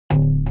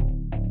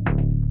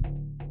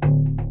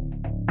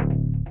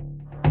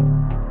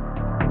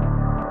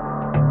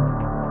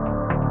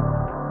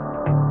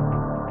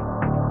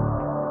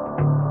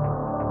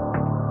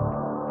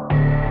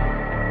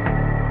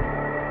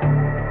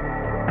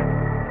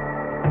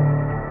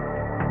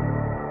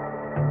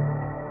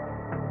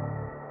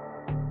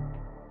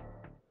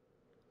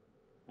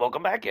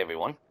Welcome back,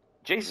 everyone.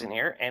 Jason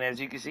here, and as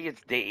you can see, it's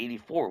day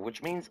 84,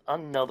 which means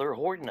another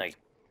Horde Night.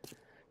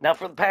 Now,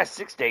 for the past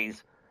 6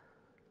 days,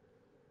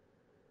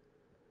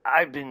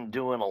 I've been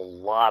doing a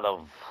lot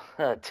of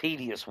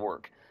tedious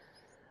work.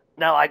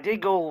 Now, I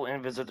did go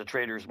and visit the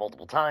traders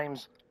multiple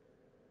times,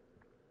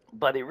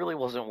 but it really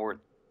wasn't worth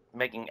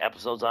making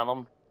episodes on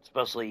them,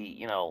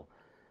 especially,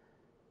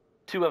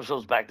 2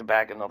 episodes back to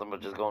back and nothing but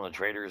just going to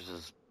traders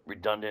is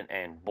redundant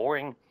and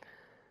boring.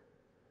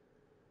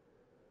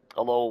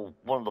 Although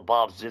one of the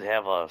Bobs did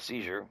have a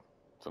seizure,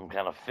 some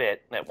kind of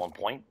fit at one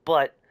point,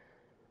 but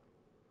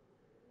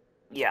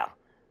yeah,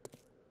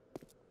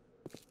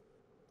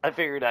 I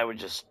figured I would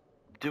just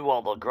do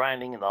all the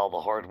grinding and all the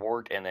hard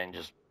work and then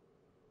just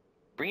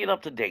bring it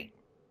up to date.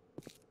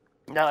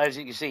 Now, as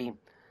you can see,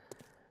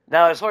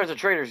 now as far as the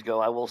traders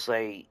go, I will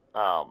say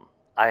I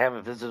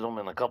haven't visited them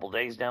in a couple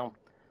days now.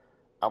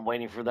 I'm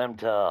waiting for them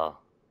to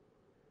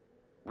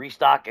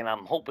restock, and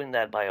I'm hoping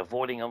that by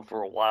avoiding them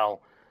for a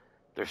while,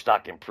 their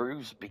stock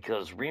improves,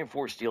 because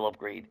reinforced steel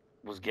upgrade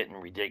was getting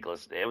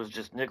ridiculous. It was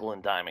just nickel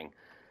and diming.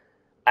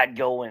 I'd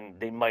go and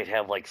they might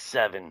have like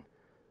 17,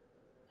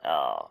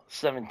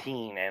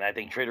 and I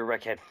think Trader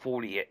Rec had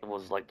 40. It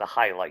was like the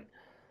highlight.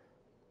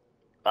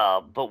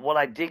 But what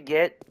I did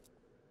get,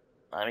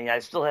 I mean, I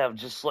still have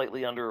just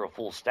slightly under a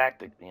full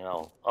stack,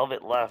 of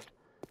it left.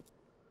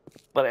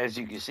 But as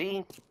you can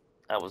see,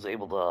 I was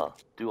able to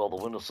do all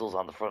the windowsills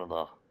on the front of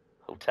the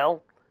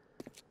hotel.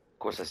 Of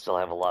course, I still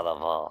have a lot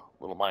of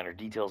little minor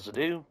details to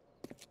do.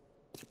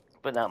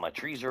 But now my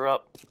trees are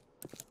up.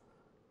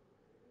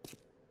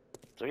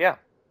 So yeah,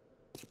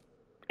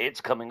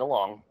 it's coming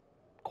along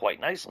quite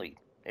nicely,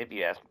 if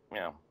you ask,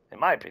 in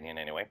my opinion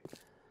anyway.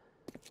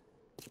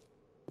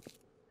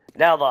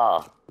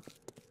 Now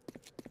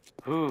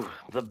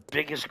the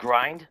biggest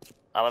grind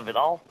out of it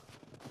all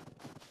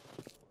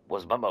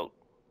was my moat.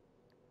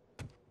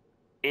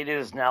 It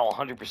is now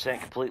 100%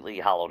 completely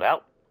hollowed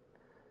out.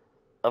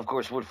 Of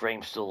course, wood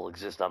frames still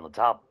exist on the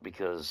top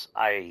because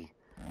I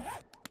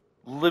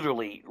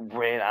literally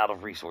ran out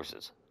of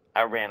resources.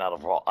 I ran out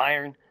of raw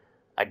iron.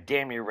 I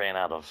damn near ran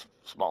out of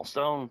small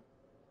stone.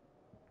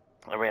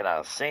 I ran out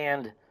of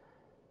sand.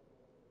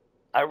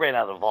 I ran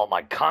out of all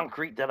my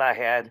concrete that I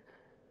had.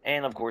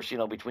 And of course,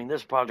 between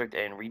this project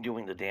and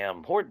redoing the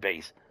damn Horde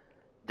base,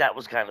 that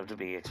was kind of to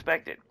be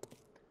expected.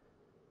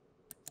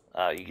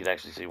 You could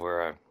actually see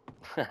where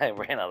I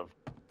ran out of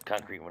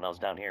concrete when I was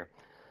down here.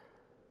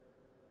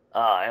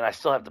 And I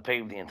still have to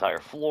pave the entire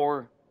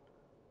floor.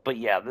 But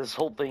yeah, this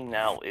whole thing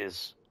now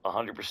is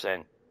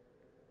 100%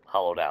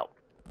 hollowed out.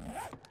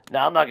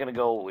 Now, I'm not going to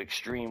go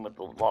extreme with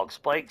the log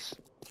spikes.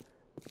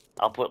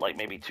 I'll put like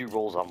maybe 2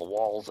 rolls on the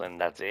walls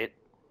and that's it.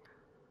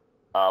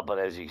 But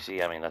as you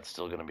see, I mean, that's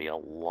still going to be a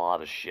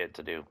lot of shit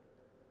to do.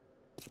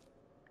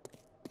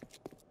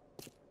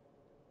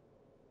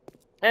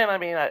 And I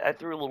mean, I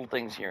threw little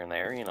things here and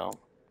there,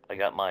 I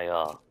got my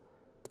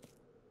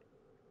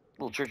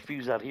little church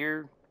pews out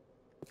here.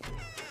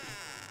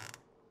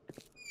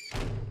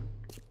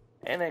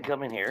 And then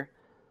come in here.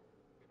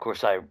 Of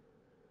course, I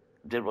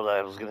did what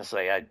I was going to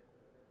say. I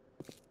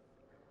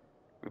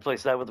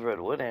replaced that with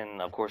redwood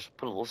and, of course,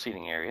 put a little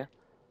seating area.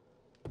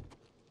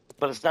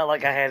 But it's not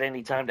like I had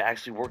any time to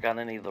actually work on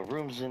any of the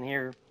rooms in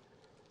here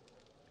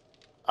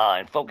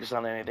and focus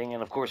on anything.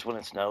 And, of course, when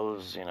it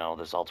snows,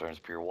 this all turns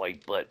pure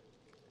white. But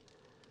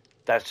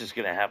that's just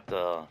going to have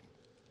to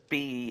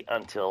be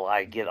until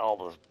I get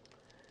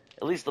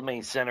at least the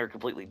main center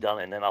completely done,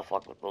 and then I'll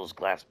fuck with those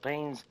glass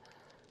panes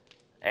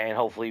and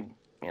hopefully,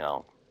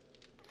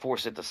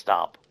 force it to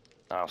stop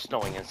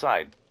snowing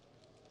inside.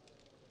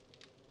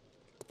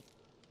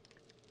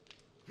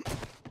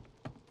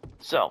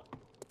 So,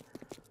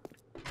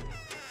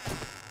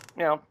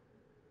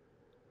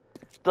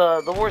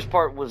 the worst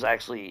part was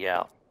actually,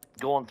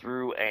 going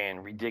through and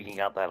redigging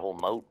out that whole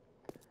moat.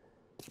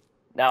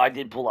 Now, I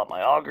did pull out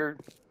my auger.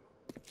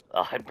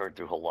 I burned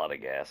through a whole lot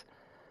of gas.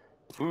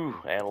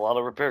 And a lot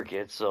of repair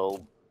kits,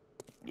 so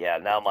yeah,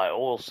 now my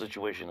oil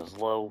situation is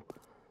low.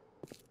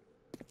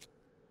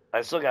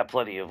 I still got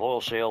plenty of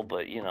oil shale,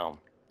 but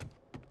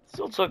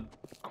still took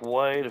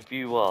quite a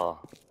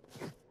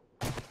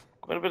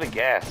bit of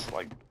gas,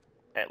 like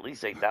at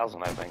least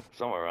 8,000, I think,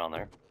 somewhere around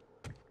there.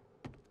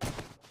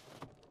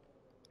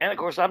 And of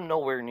course, I'm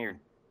nowhere near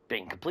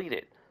being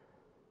completed,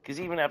 because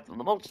even after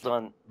the moat's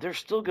done, there's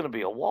still going to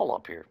be a wall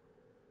up here.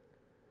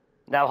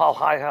 Now, how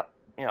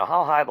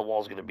high the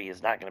wall's going to be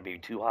is not going to be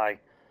too high.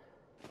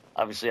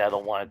 Obviously, I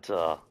don't want it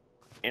to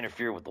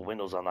interfere with the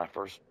windows on that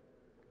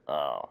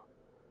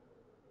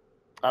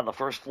on the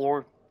first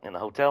floor in the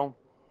hotel.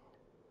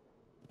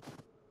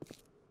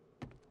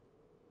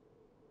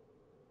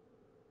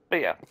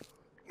 But yeah.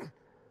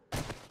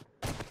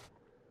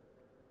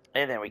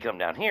 And then we come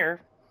down here.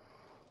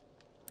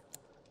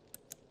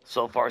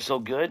 So far, so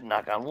good.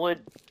 Knock on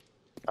wood.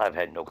 I've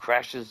had no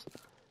crashes.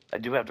 I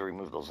do have to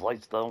remove those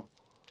lights, though.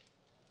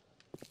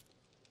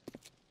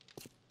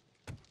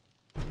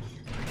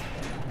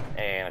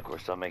 And, of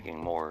course, I'm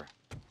making more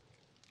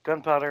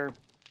gunpowder.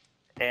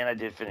 And I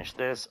did finish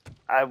this.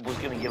 I was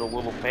going to get a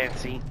little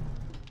fancy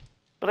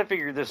But I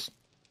figured this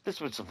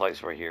would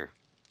suffice right here.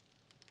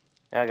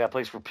 And I got a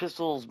place for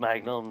pistols,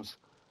 magnums,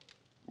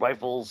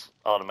 rifles,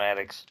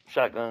 automatics,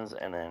 shotguns,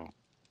 and then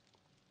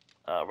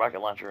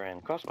rocket launcher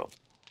and crossbow.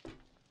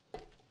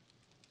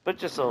 But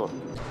just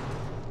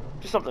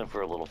something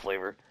for a little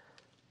flavor.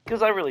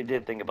 Because I really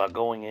did think about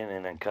going in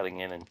and then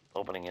cutting in and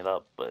opening it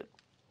up, but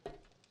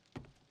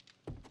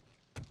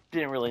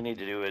didn't really need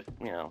to do it,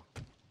 you know,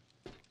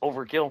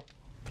 overkill.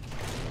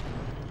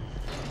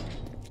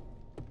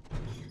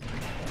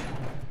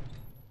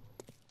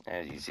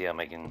 As you see, I'm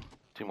making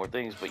 2 more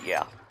things, but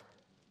yeah.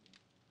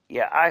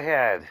 Yeah, I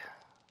had,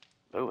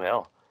 oh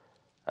hell,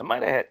 I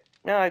might have had,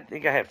 no, I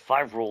think I had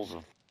 5 rolls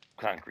of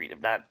concrete, if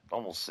not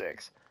almost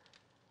 6.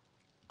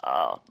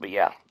 But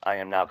yeah, I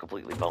am now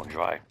completely bone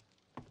dry.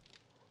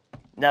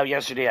 Now,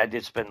 yesterday I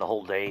did spend the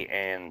whole day,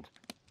 and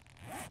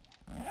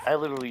I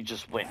literally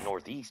just went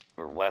northeast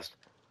or west,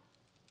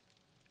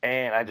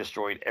 and I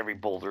destroyed every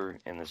boulder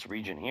in this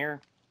region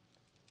here.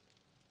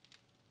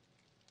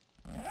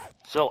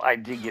 So I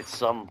did get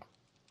some,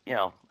 you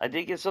know, I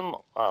did get some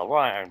raw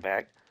iron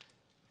back.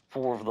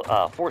 4 of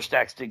the 4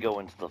 stacks did go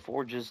into the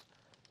forges.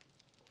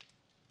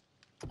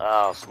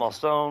 Small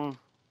stone,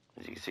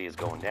 as you can see, is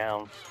going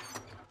down.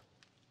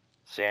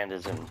 Sand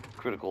is in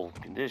critical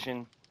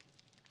condition.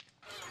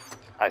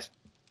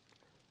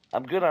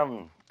 I'm good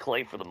on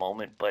clay for the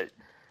moment, but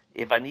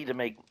if I need to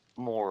make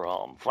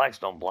more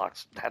flagstone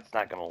blocks, that's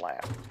not going to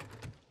last.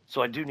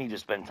 So I do need to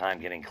spend time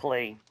getting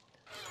clay.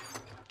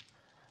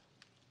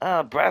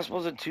 Brass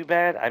wasn't too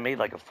bad. I made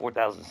like a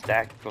 4,000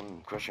 stack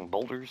from crushing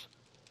boulders,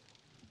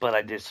 but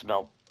I did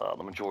smelt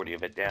the majority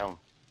of it down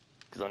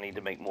because I need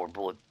to make more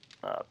bullet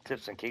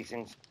tips and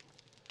casings.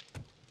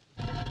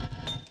 So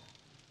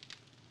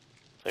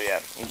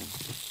yeah,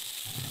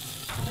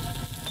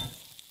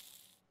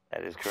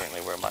 that is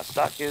currently where my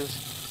stock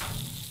is.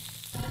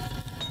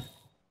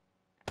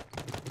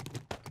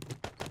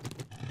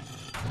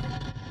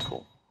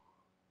 Cool.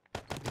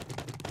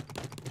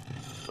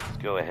 Let's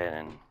go ahead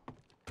and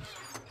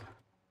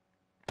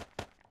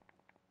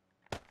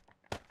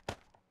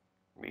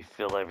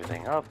refill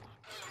everything up.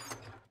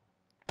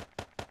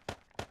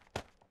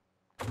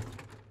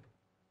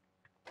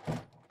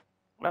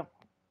 No.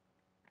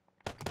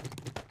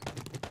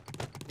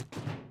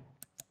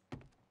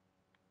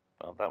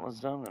 Well, that one's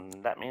done,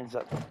 and that means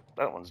that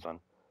one's done.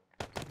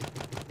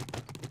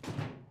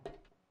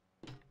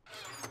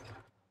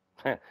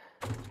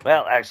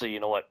 Well, actually,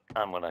 you know what?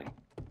 I'm gonna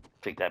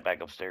take that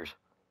back upstairs.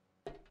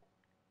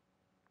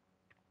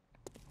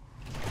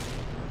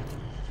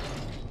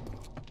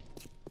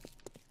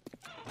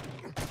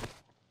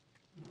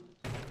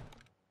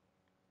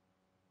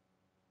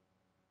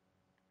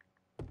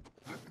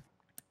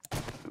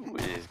 Ooh,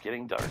 it is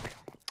getting dark.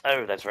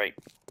 Oh, that's right.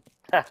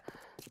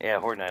 Yeah,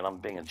 Horde Night, I'm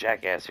being a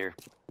jackass here.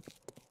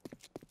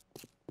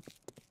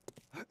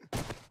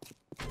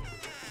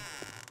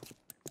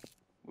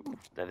 Ooh,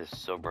 that is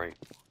so bright.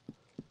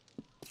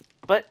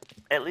 But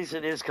at least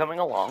it is coming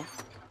along.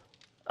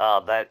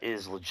 That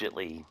is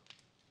legitly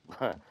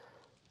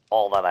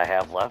all that I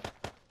have left.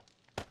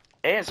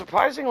 And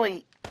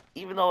surprisingly,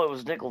 even though it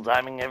was nickel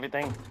diming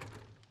everything,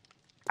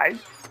 I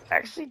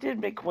actually did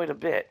make quite a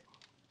bit.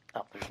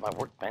 Oh, there's my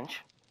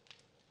workbench.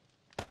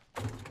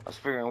 I was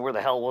figuring where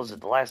the hell was it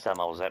the last time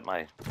I was at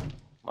my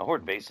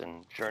Horde base,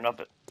 and sure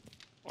enough,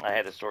 I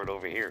had to store it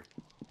over here.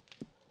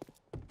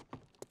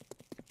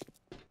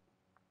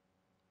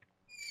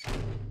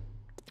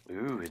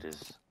 Ooh, it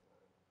is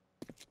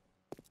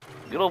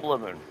good old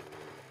blood moon.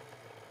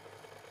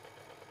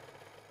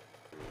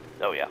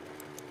 Oh yeah.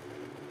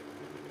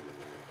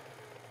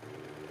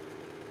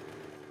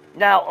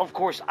 Now, of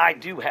course, I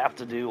do have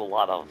to do a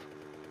lot of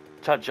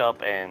touch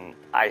up, and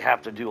I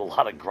have to do a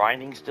lot of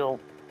grinding still.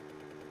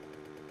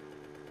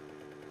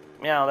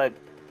 You know,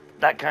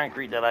 that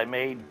concrete that I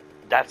made,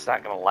 that's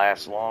not going to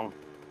last long.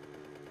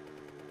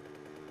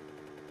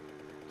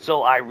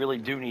 So I really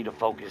do need to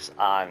focus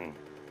on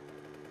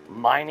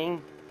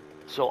mining.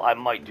 So I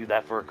might do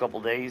that for a couple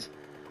days.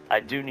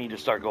 I do need to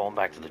start going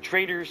back to the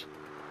traders.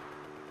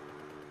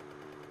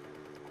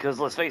 Because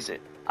let's face it,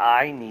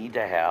 I need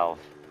to have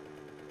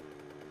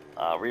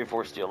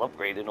reinforced steel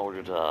upgrade in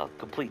order to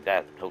complete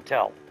that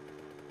hotel.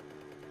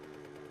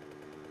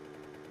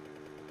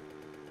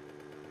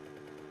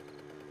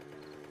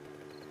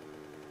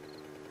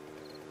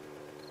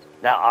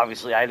 Now,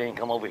 obviously, I didn't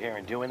come over here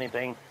and do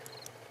anything.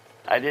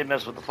 I did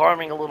mess with the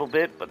farming a little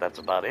bit, but that's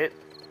about it.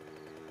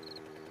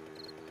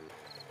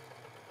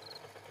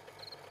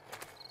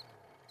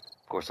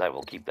 Of course, I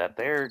will keep that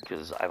there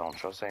because I don't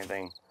trust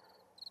anything.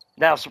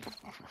 Now,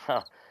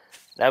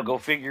 now go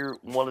figure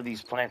one of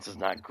these plants is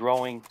not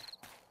growing.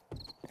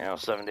 You know,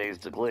 7 days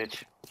to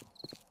glitch.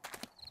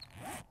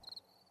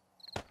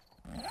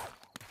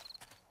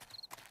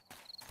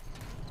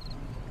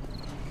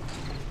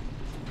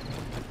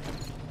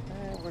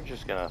 And we're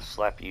just gonna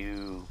slap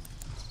you.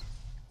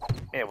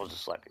 Yeah, we'll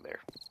just slap you there.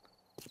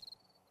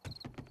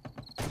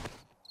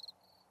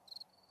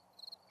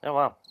 Oh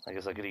wow, I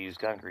guess I could have used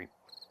concrete.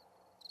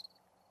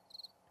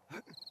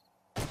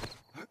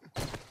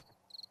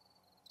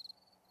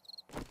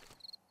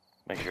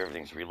 sure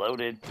everything's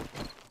reloaded.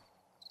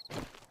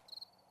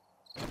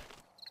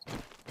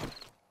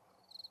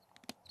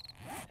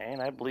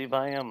 And I believe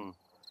I am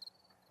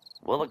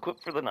well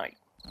equipped for the night.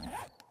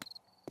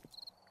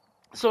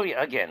 So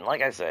yeah, again,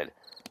 like I said,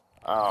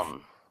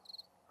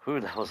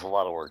 that was a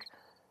lot of work.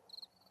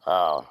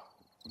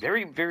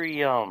 Very,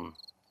 very,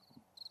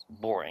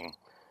 boring,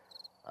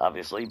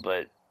 obviously,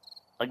 but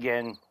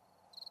again,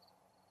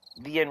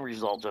 the end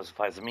result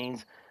justifies the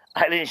means.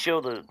 I didn't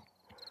show the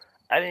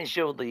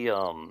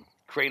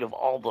crate of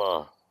all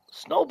the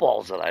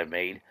snowballs that I've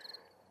made.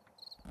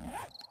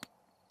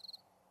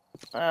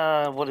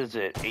 What is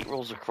it? 8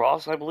 rolls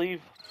across, I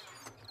believe.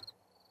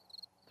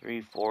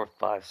 3, 4,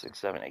 5, 6,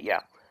 7, 8.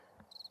 Yeah.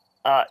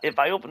 If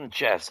I open the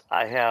chest,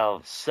 I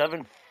have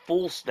 7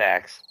 full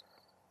stacks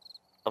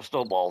of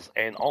snowballs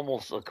and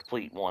almost a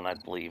complete one, I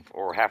believe,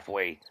 or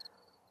halfway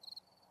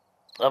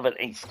of an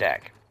 8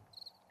 stack.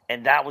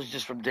 And that was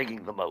just from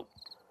digging the moat.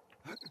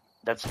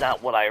 That's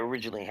not what I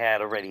originally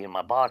had already in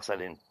my box. I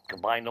didn't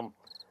combine them.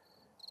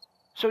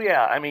 So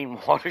yeah, I mean,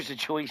 water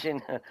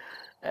situation,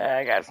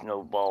 I got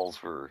snowballs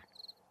for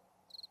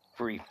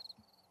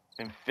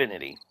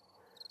infinity.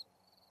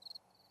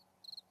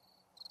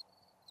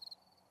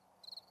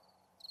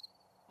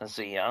 Let's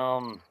see,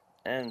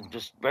 and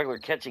just regular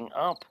catching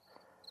up.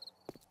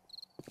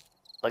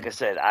 Like I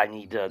said, I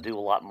need to do a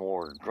lot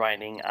more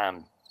grinding.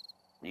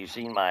 You've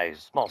seen my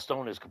small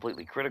stone is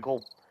completely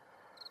critical.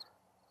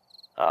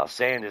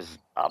 Sand is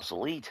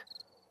obsolete.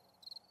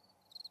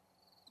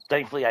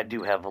 Thankfully, I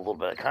do have a little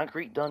bit of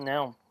concrete done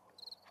now.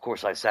 Of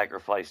course, I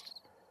sacrificed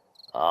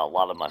a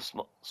lot of my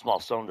small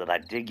stone that I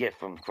did get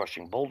from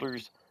crushing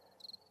boulders.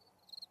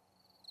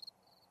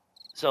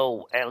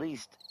 So, at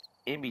least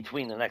in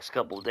between the next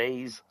couple of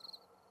days,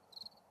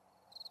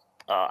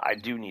 I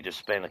do need to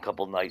spend a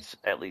couple nights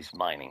at least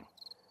mining.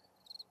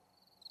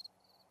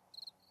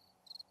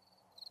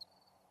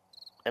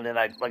 And then,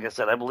 like I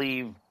said, I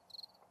believe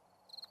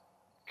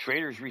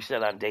traders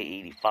reset on day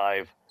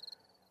 85.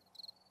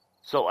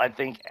 So I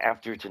think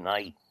after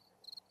tonight,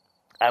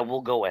 I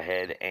will go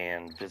ahead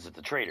and visit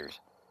the traders.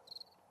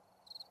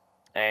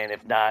 And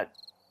if not,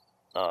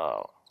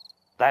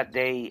 that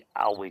day,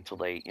 I'll wait till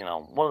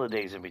one of the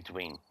days in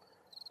between.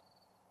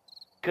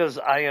 Because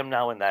I am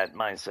now in that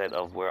mindset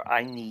of where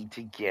I need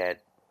to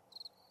get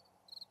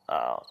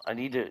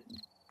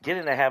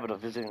in the habit of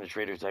visiting the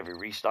traders every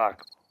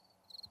restock.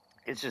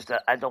 It's just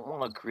that I don't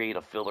want to create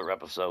a filler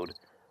episode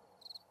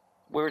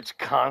where it's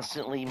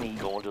constantly me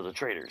going to the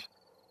traders.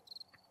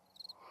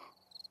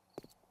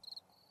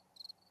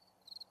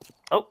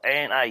 Oh,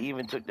 and I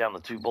even took down the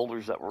 2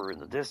 boulders that were in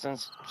the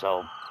distance.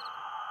 So,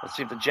 let's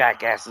see if the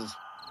jackasses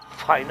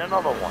find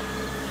another one.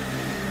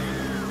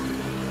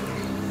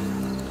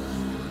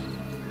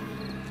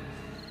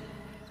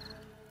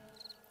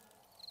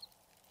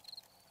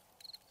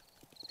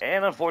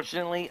 And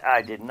unfortunately,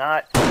 I did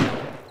not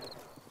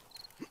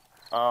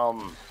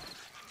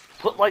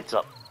put lights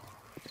up.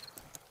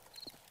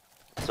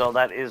 So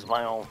that is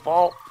my own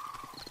fault.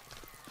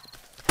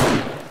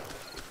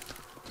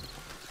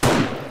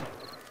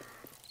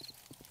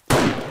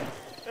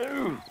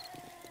 Ooh.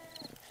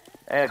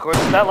 And of course,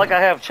 it's not like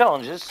I have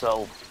challenges,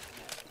 so...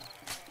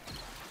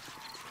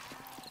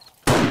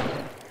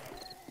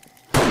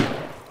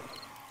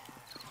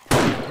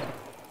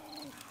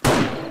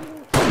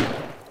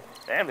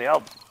 Damn, they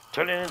all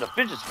turn it into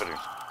fidget spinners.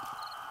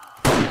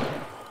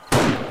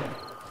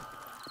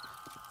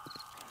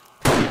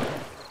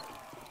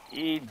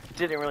 You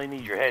didn't really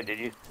need your head, did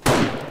you?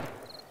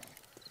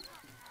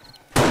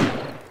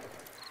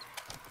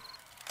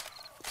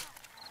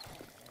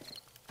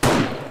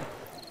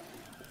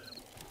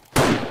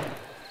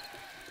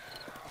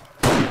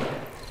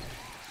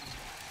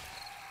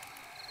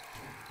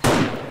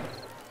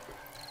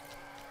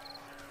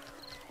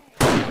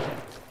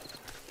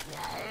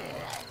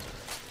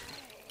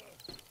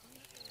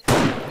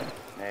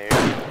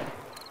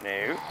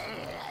 No.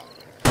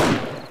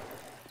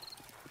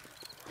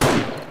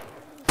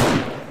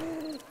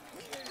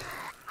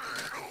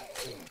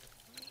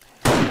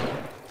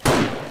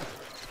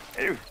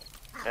 Ew.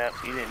 Yeah,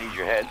 you didn't need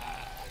your head.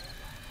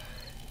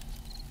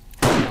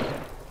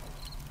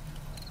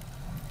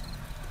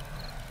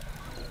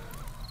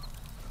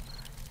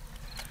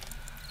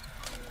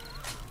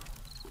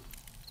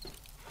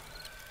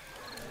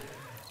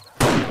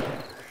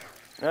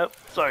 Nope.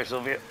 Sorry,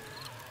 Sylvia.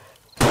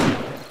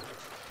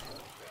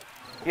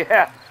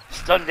 Yeah,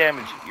 stun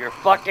damage. Your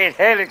fucking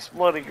head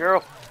exploded,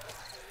 girl.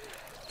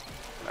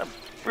 I'm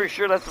pretty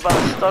sure that's about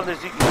as stunned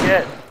as you can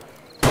get.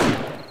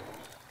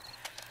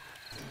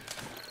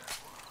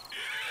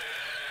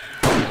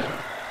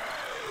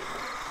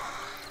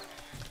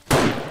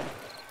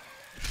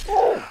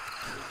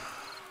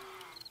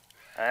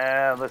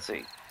 Let's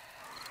see.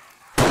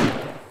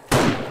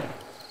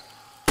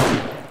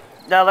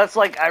 Now that's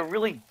like, I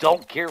really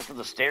don't care for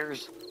the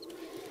stairs.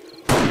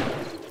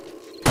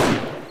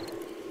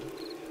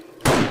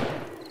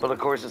 But of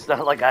course, it's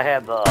not like I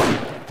had the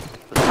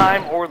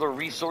time or the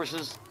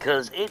resources,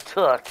 because it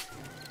took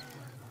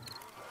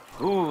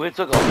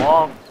a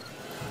long,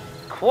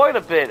 quite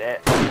a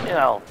bit,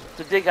 to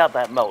dig out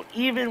that moat.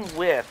 Even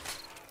with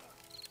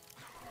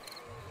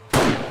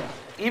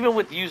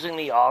using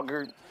the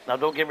auger. Now,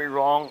 don't get me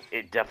wrong,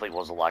 it definitely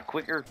was a lot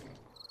quicker.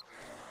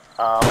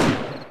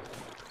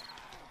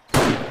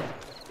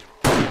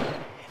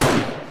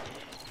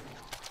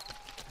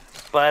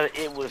 But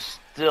it was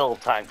still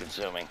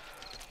time-consuming.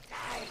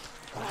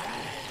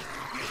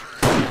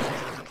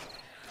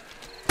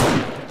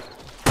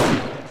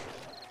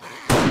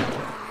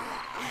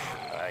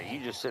 You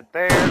just sit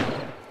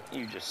there.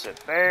 You just sit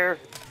there.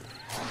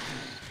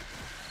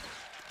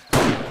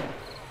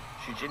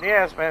 Shoot you in the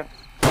ass, man.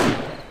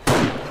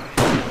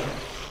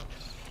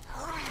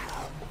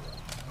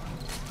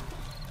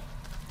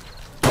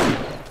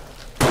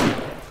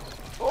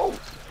 Oh,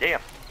 damn.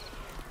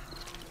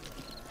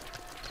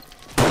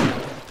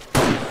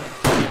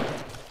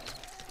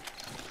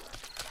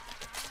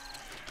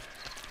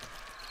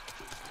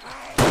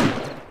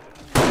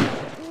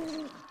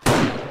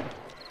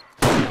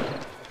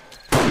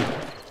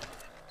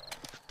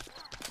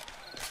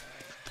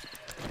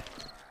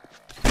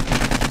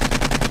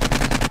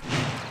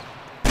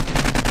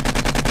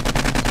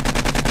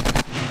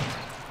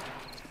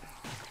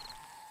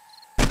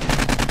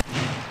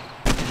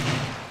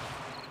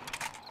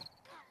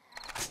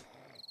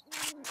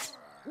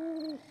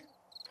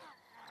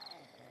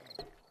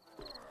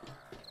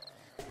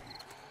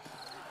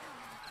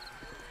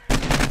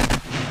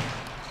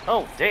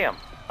 Oh, damn.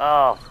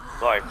 Oh,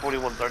 sorry,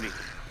 4130.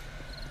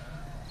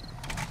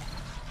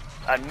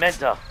 I meant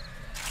to.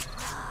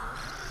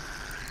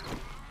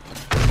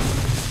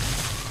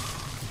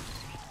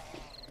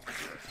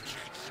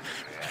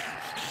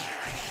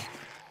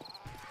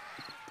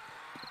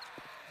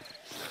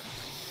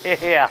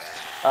 Yeah,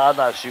 I'm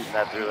not shooting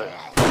that through it.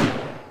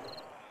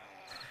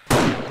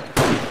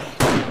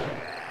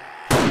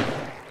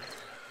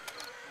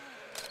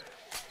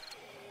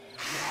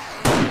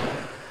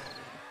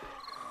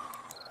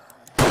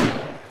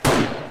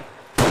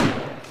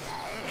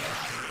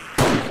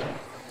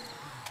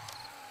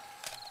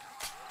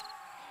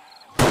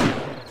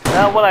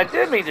 Now, what I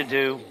did mean to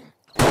do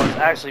was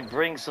actually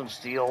bring some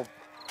steel,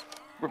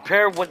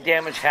 repair what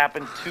damage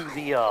happened to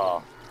the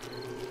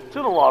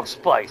log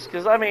spikes,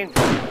 because I mean,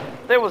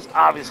 there was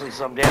obviously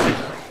some damage.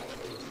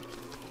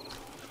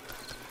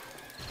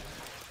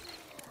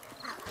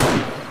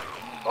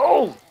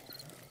 Oh,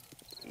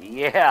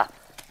 yeah,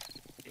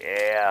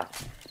 yeah.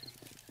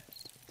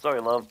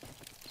 Sorry, love.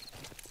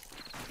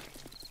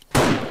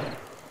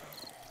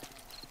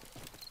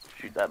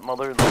 Shoot that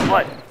mother in the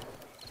butt.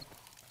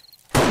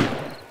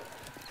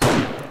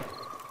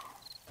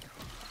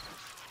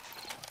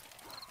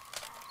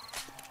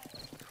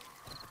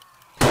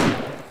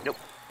 Nope.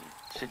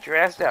 Sit your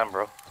ass down,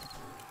 bro.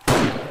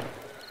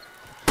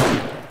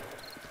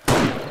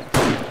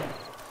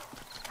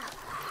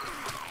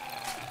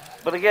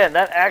 But again,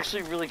 that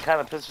actually really kind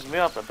of pisses me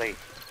off that they,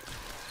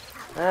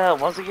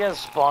 once again,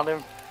 spawned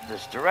in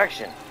this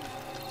direction.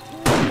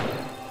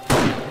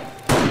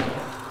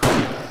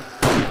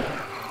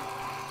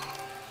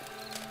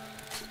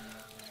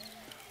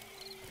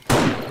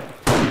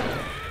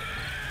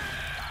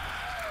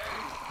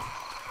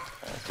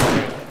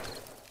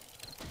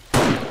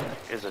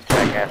 There's a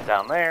jackass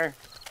down there.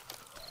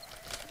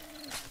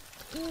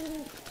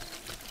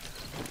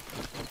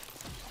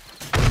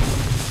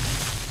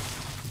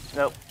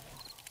 Nope.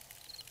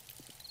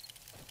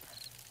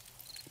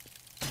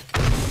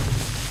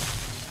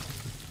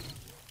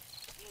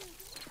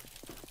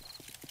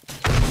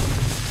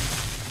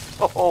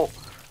 Oh,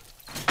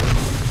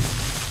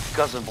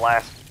 cousin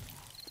blast.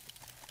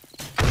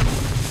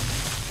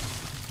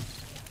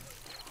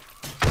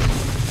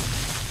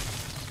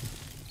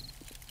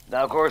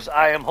 Now, of course,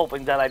 I am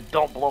hoping that I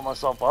don't blow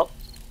myself up.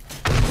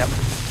 Yep.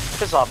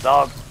 Piss off,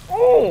 dog.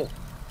 Oh!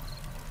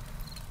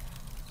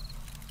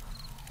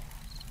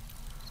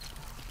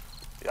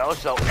 I was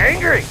so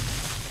angry.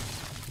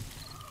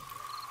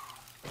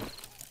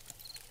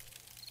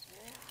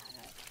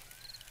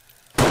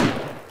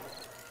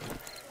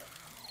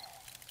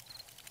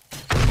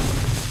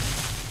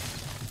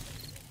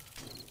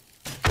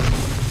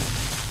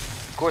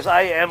 Of course,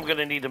 I am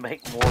gonna need to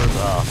make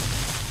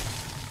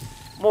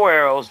more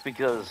arrows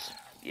because,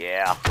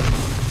 yeah,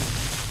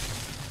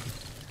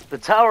 the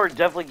tower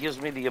definitely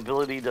gives me the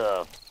ability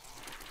to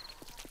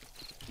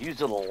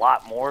use it a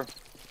lot more.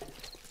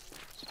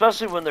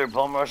 Especially when they're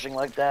bum rushing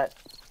like that.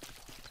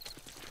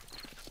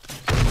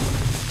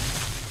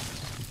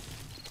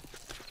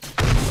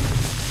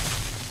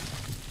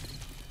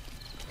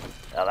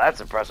 Now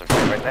that's impressive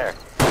shit right there.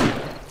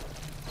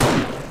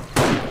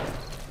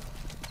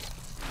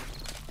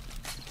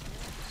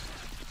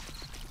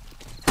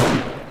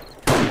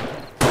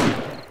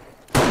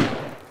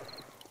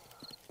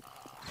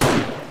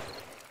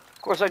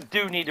 Of course, I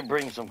do need to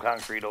bring some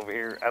concrete over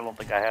here. I don't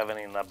think I have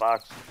any in that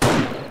box.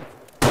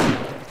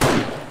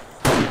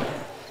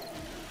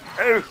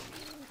 Oh.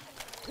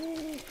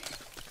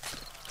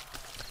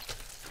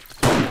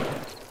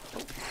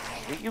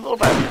 You little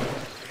bastard.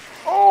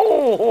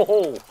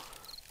 Oh!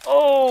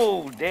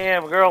 Oh,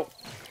 damn, girl.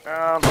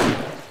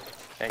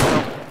 And you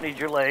don't need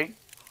your leg.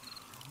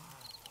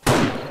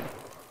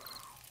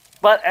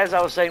 But as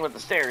I was saying with the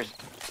stairs,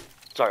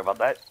 sorry about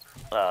that.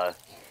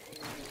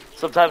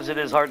 Sometimes it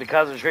is hard to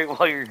concentrate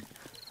while you're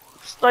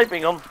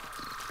sniping them.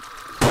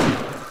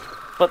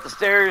 But the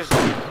stairs,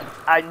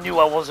 I knew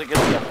I wasn't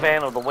going to be a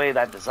fan of the way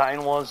that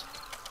design was.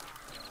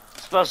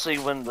 Especially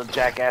when the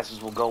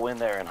jackasses will go in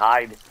there and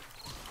hide.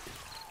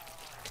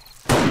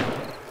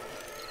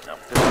 No,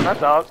 piss on that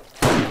dog.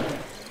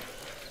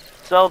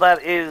 So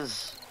that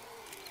is...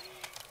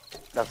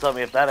 Now tell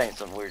me if that ain't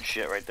some weird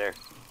shit right there.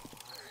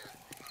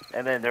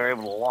 And then they're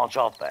able to launch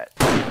off that.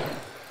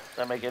 Does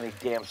that make any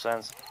damn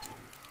sense?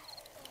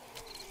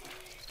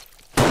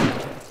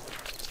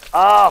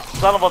 Oh,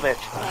 son of a bitch.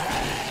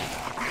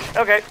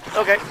 Okay,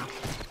 okay.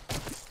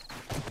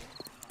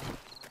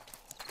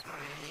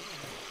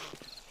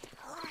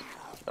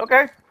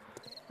 Okay.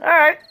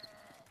 Alright.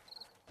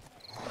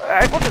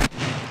 Alright, what the...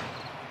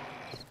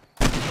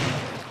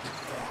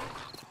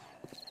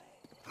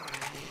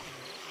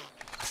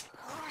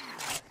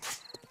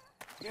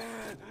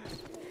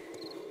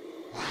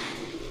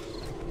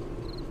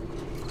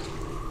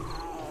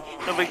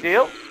 No big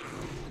deal.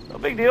 No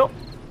big deal.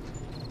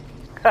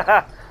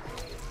 Haha.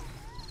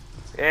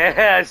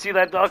 Yeah, I see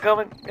that dog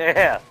coming?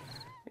 Yeah.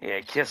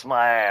 Yeah, kiss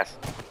my ass.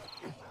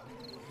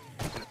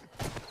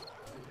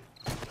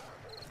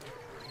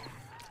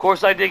 Of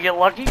course I did get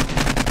lucky.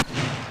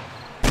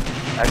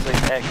 Actually,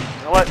 hey,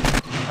 you know what?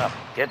 Oh,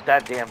 get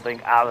that damn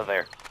thing out of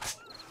there.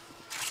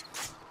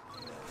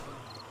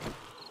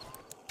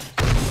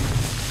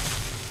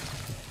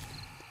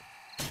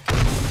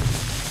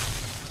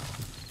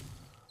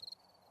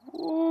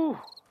 Ooh.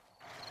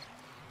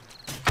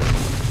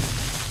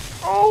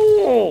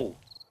 Oh!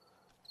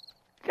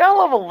 Gotta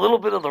love a little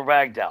bit of the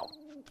ragdoll.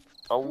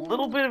 A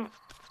little bit of...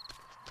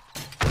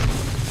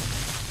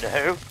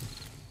 No.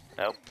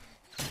 Nope.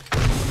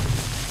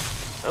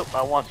 Nope,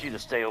 I want you to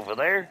stay over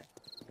there.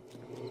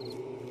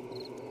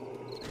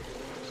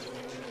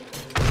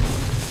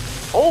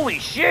 Holy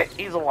shit,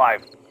 he's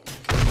alive.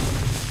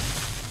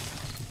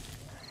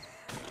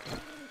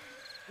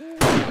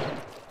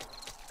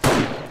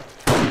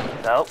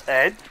 No,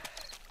 Ed.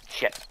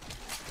 Shit.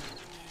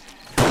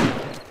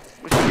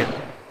 We should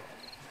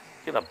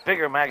get a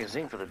bigger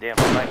magazine for the damn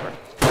sniper.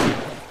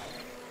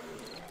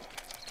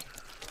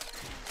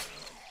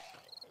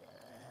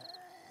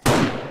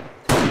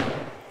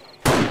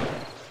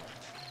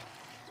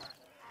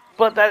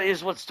 But that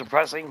is what's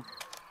depressing.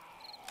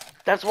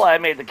 That's why I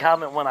made the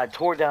comment when I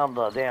tore down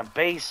the damn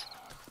base.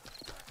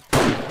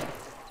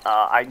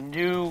 I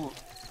knew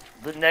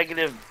the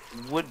negative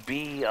would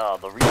be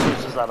the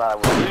resources that I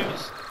would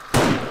lose.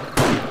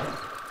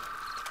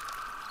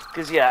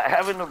 Because, yeah,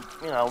 having to,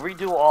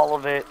 redo all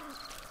of it,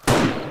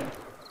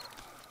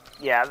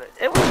 yeah,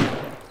 it was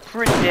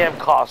pretty damn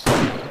costly.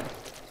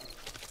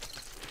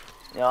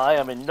 I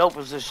am in no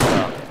position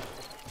to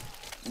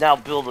now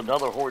build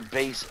another Horde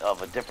base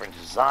of a different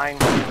design,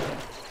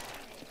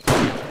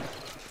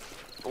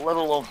 let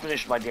alone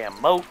finish my damn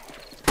moat.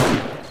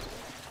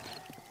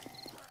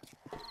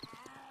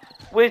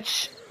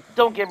 Which,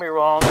 don't get me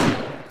wrong,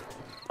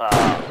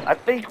 I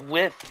think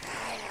with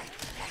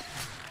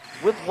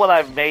what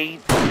I've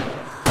made,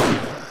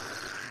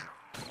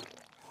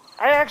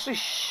 I actually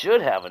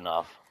should have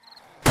enough.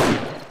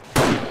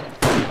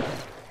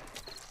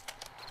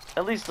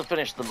 At least to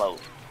finish the moat.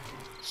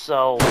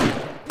 So,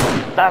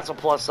 that's a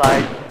plus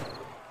side.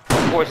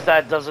 Of course,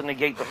 that doesn't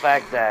negate the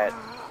fact that...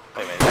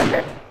 Wait a minute,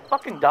 that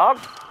fucking dog?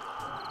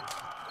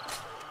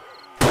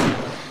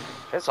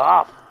 Piss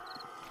off.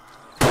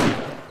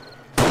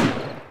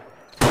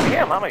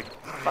 Damn, how many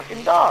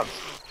fucking dogs?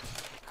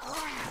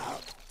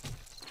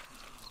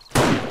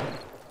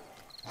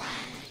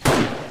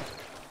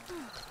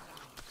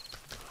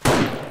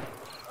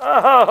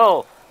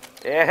 Oh!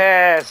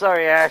 Yeah,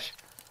 sorry, Ash.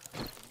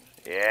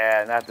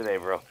 Yeah, not today,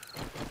 bro.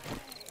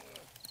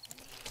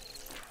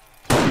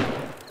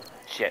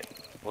 Shit,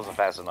 wasn't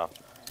fast enough.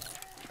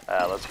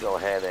 Let's go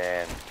ahead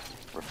and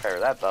repair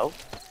that, though.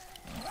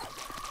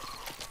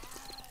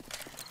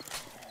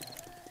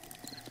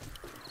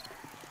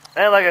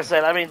 And like I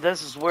said, I mean,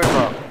 this is where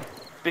the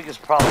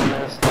biggest problem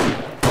is.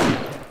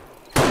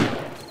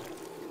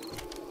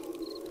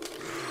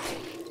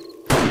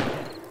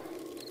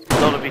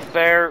 So to be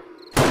fair,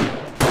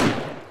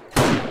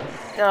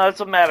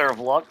 it's a matter of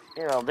luck.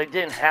 They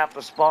didn't have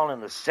to spawn in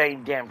the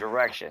same damn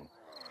direction.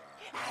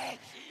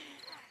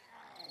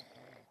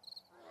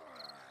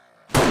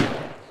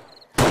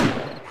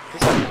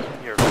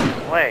 Your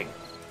leg.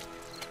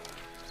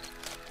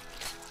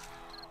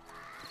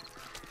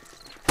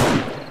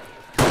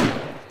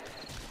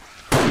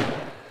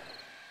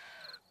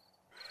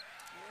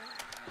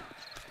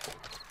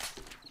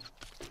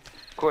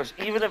 Of course,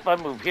 even if I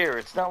move here,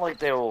 it's not like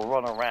they will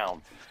run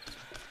around.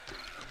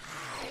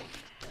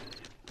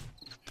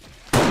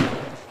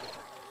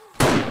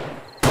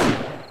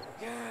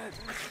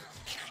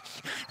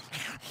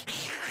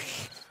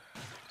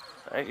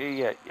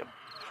 Yeah, yep.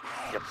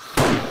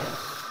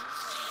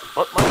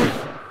 What, monkey?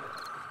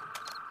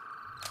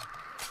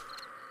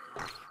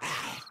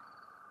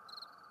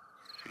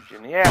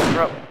 in the ass,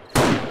 bro.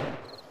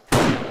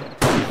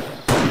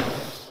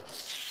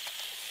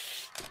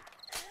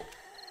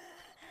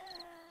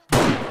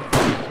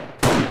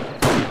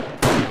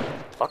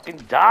 Fucking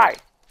die.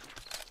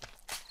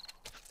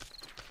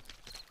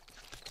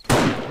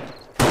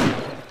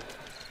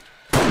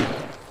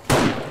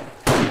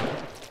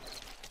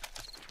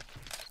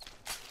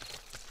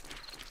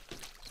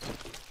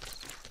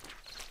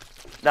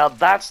 Now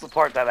that's the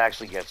part that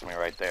actually gets me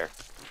right there.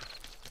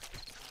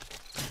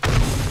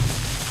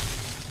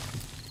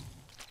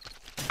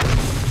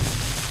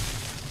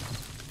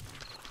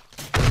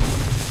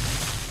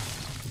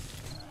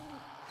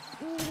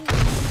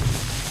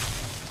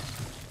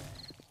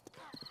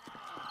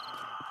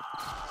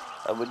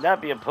 I would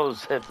not be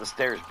opposed if the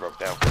stairs broke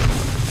down.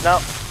 No,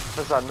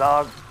 that's on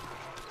dog.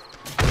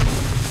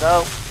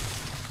 No.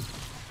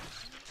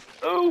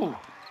 Ooh.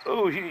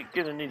 Ooh, you're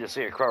gonna need to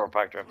see a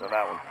chiropractor after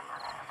that one.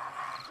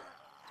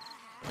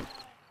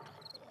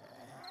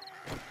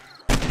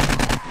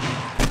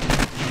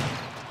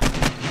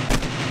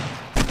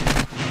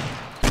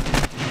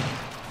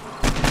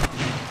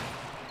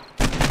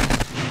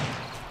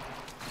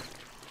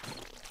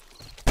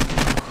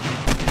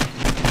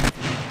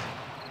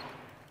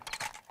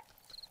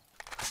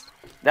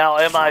 Now,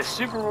 am I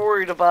super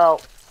worried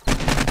about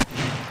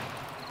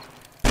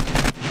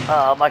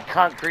my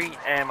concrete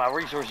and my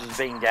resources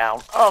being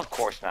down? Of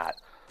course not.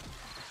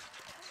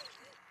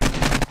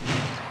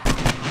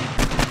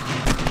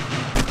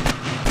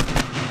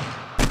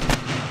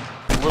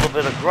 A little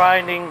bit of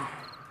grinding.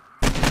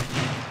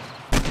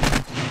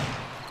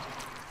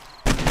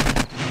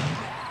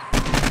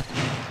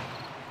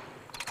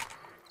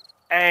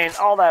 And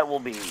all that will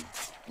be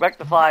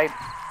rectified.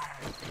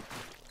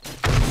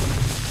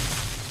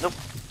 Nope.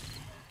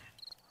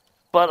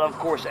 But of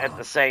course, at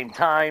the same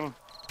time,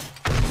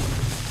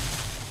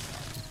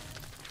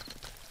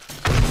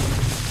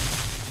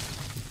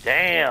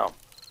 damn.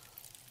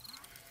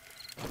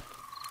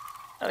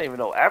 I don't even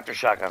know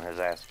aftershock on his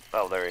ass.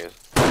 Oh, there he is.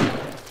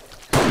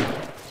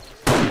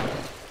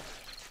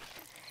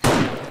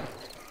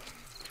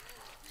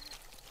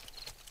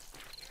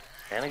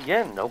 And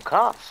again, no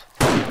cops.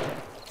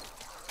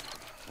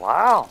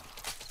 Wow.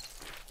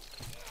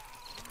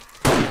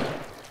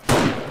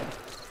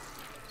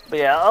 But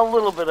yeah, a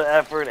little bit of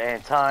effort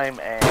and time,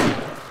 and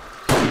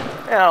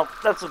you know,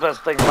 that's the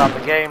best thing about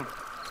the game.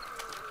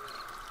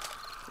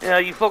 You know,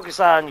 you focus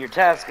on your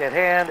task at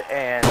hand,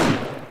 and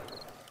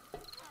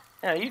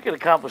you know, you can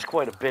accomplish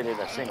quite a bit in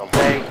a single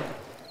day.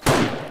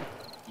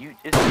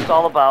 It's just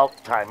all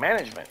about time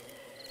management.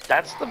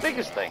 That's the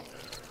biggest thing.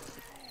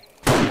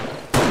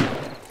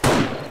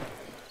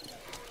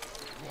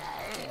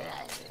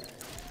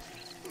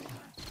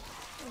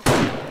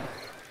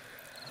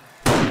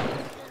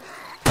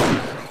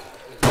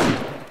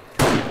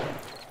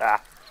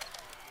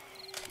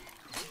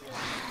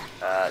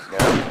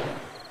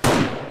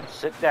 No.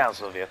 Sit down,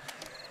 Sylvia.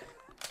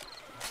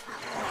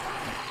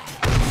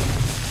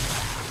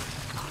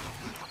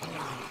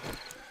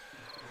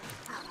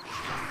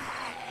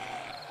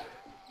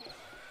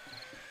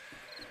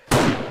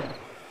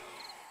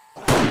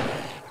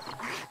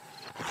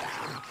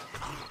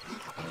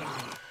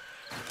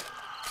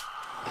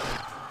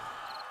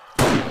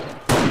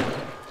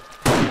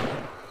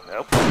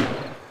 Nope.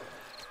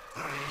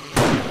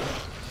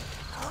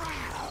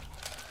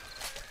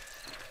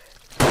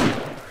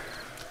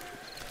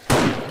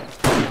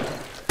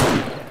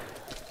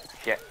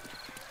 Yeah.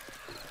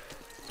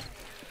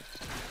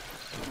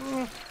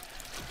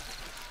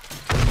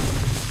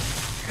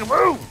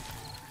 Kaboom!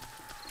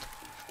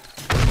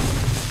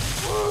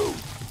 Woo!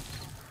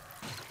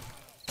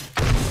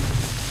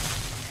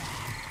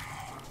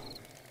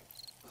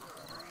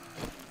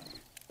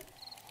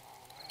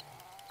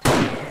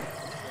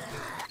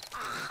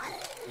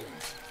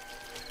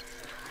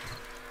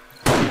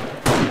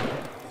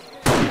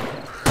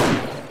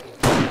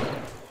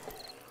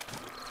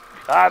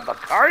 God, the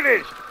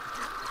carnage!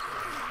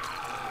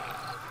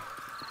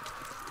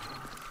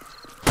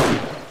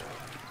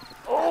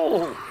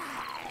 Oh!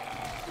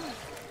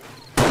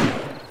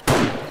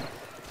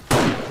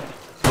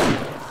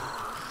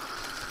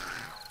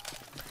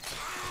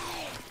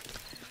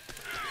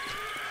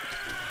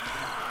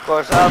 Of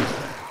course, I'm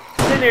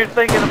sitting here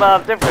thinking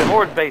about different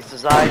Horde base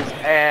designs,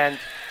 and,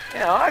 you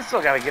know, I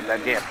still gotta get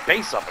that damn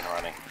base up and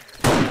running.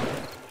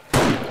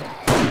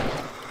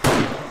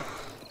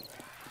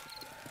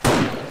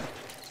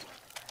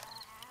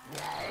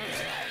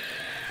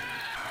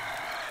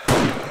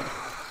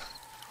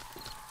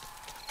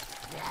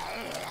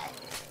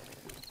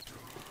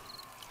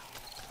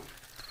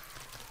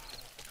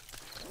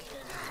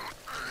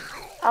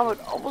 I would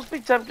almost be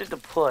tempted to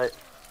put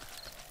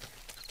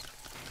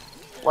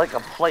like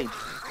a plate.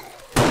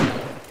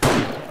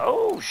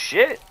 Oh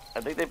shit!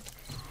 I think they,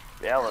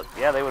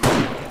 yeah, they would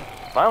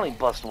finally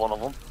bust one of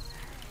them.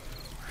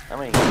 I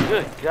mean,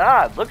 good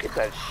God, look at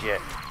that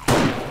shit.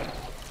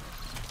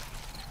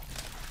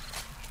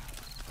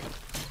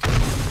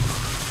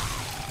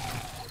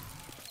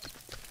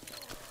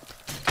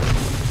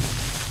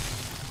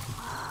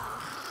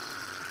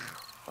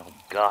 Oh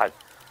God.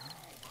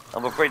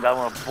 I'm afraid I'm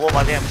gonna blow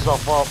my damn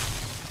self up.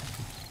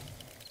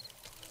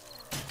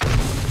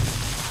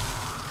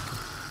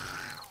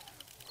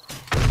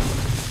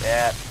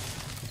 Yeah.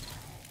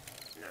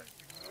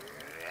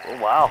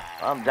 Oh, wow.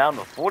 I'm down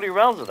to 40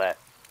 rounds of that.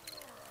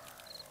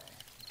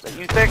 That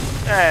you think?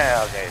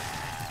 Eh, okay.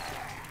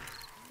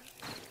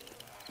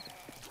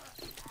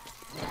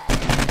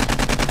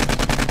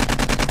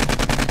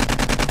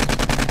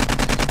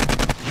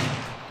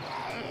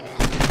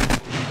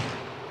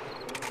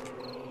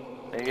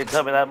 And you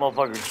tell me that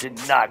motherfucker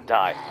did not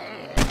die.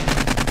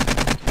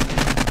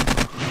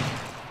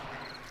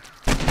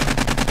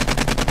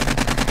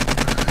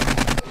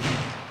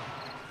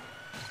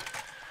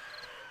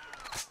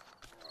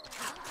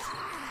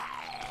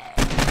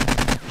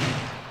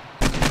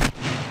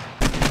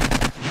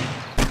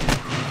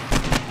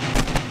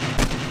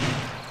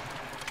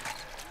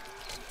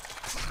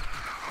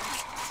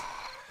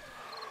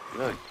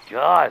 Good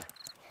God.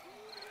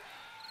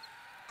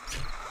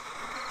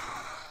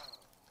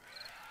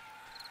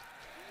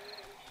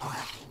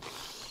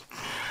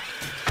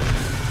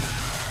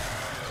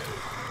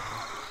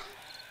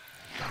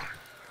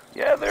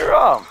 Yeah, they're,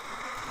 not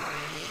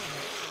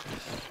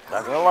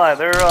gonna lie,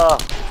 they're, a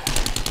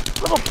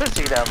little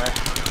pissy down there.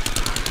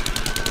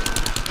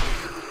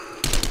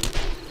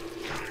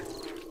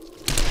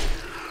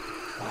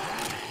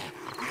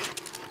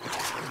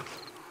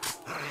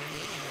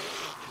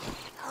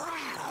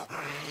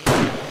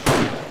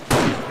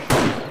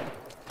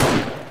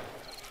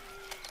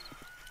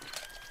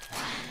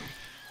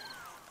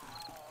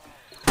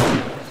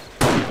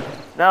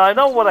 Now, I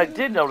know what I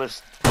did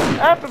notice.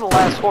 After the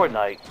last Horde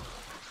Night,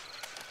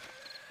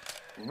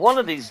 one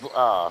of these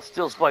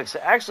steel spikes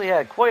actually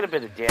had quite a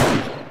bit of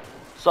damage.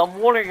 So I'm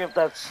wondering if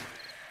that's...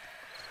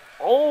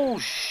 Oh,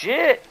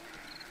 shit!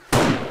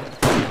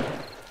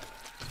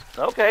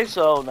 Okay,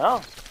 so,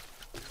 no.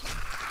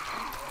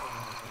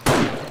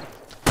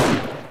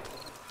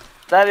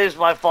 That is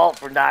my fault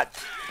for not,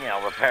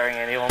 repairing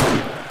any of them.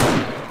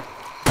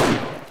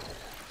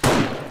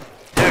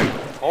 Dude,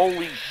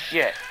 holy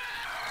shit.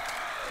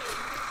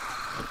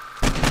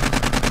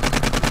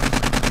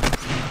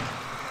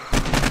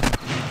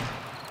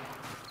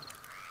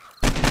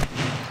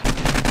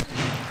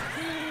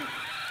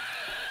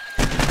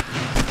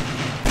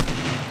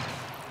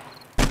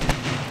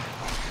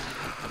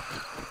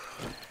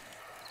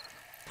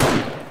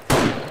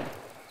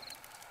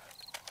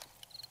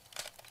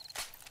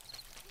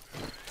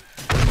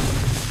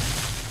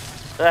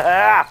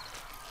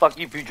 Fuck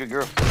you, future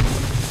girl.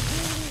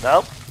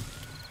 Nope.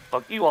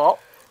 Fuck you all.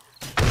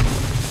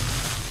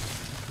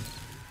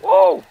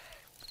 Whoa!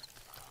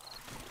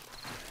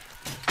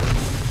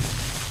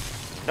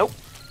 Nope.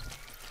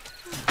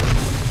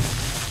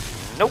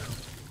 Nope.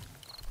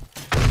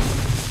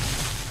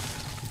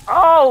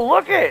 Oh,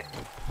 look it!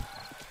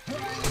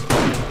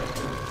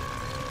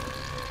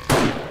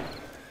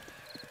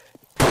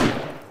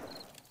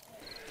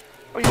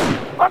 Are you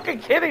fucking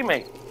kidding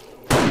me?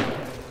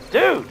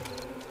 Dude!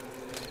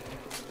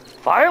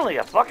 Finally,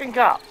 a fucking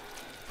cop.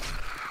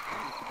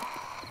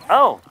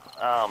 Oh,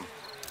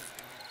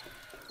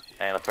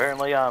 and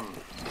apparently I'm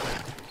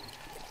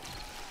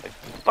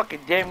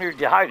fucking damn near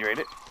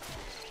dehydrated.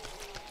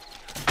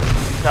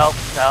 No,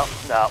 no,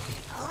 no,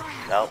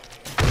 no,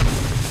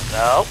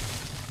 no.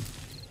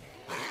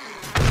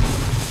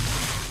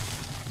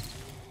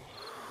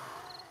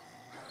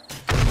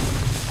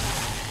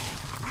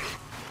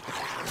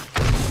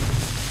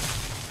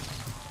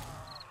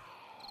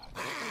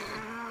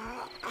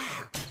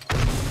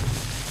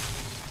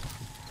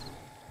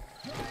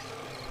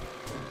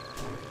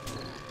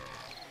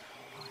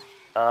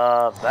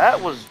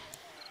 That was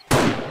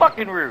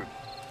fucking rude.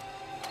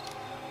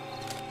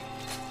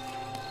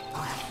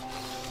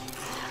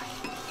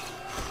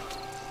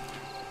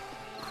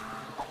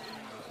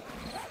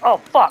 Oh,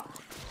 fuck.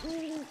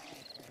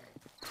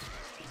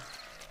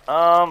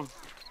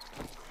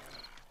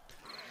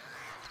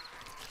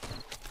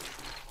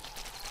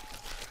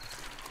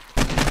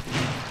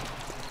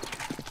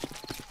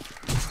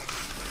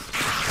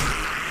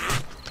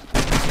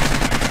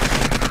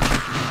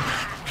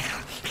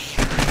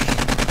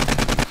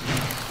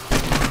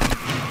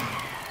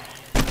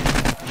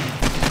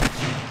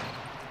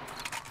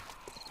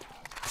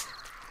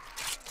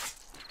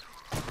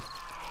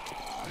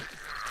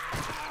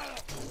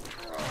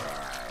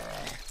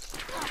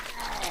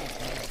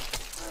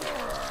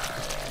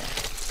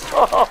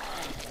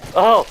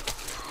 Oh,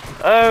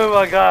 oh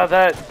my God,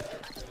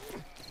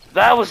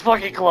 that was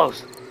fucking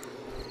close.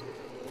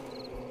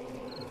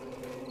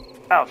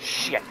 Oh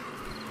shit.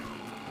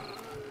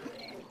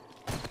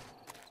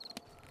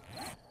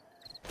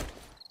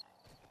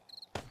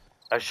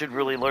 I should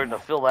really learn to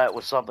fill that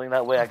with something,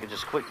 that way I could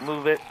just quick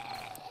move it.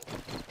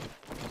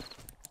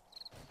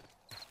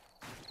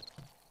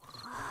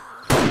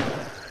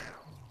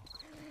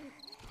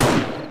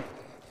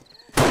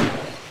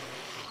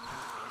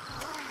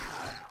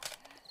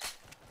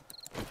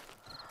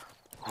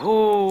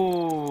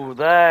 Ooh,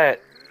 man,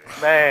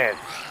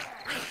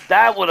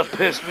 that would have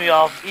pissed me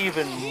off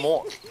even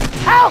more.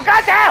 Oh,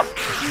 goddamn!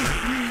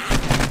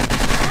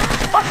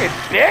 Fucking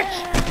bitch!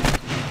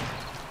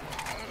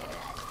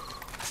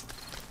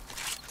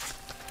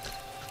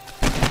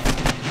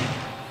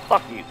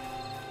 Fuck you.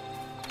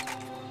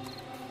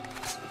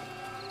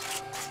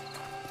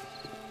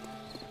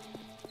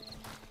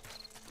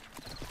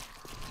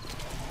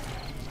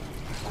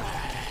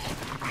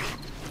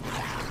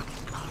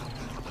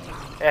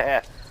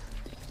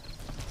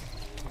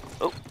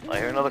 Oh, I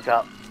hear another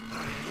cop.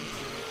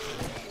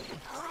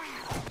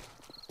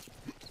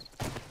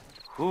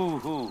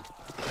 Hoo.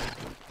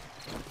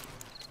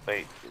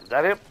 Wait, is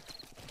that him?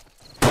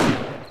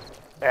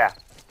 Yeah,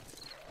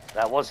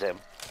 that was him.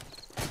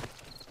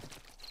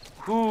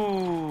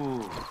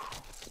 Whoo!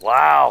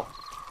 Wow.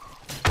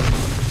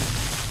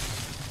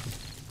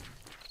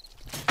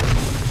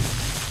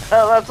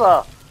 That's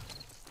a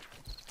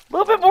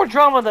little bit more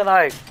drama than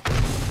I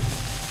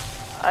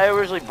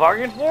originally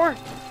bargained for.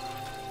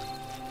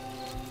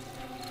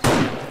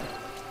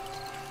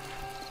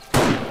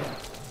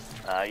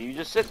 You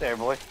just sit there,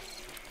 boy.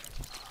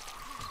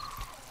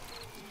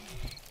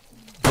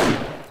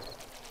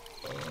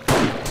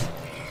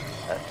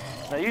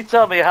 Now you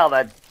tell me how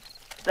that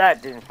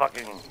didn't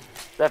fucking,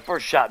 that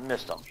first shot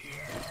missed him.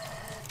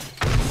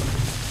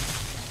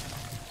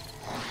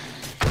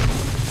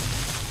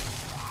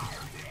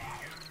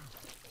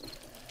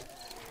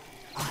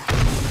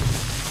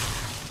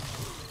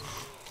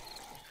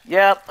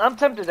 Yeah, I'm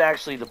tempted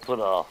actually to put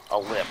a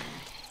lip.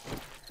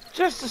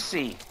 Just to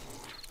see.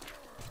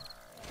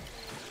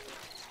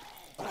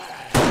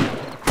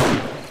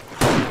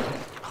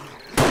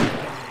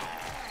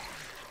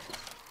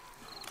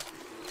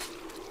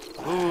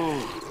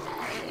 Ooh.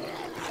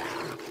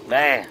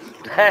 Man,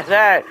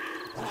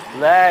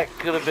 that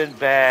could have been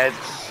bad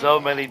so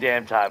many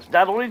damn times.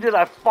 Not only did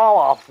I fall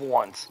off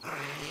once,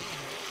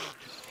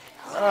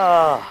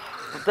 but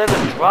then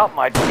to drop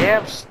my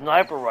damn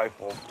sniper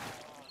rifle.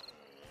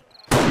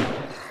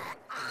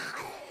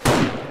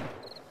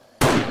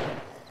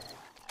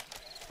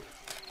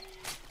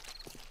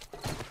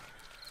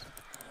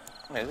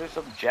 Is there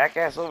some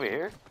jackass over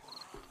here?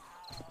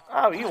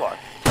 Oh, you are.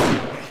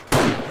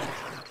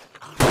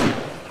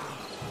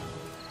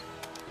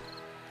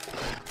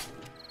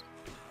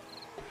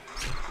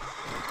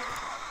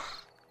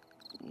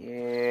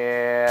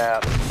 Yeah,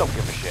 don't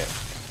give a shit.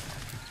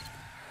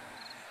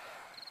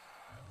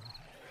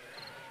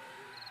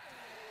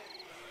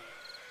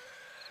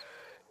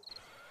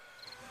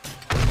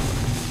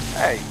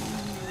 Hey.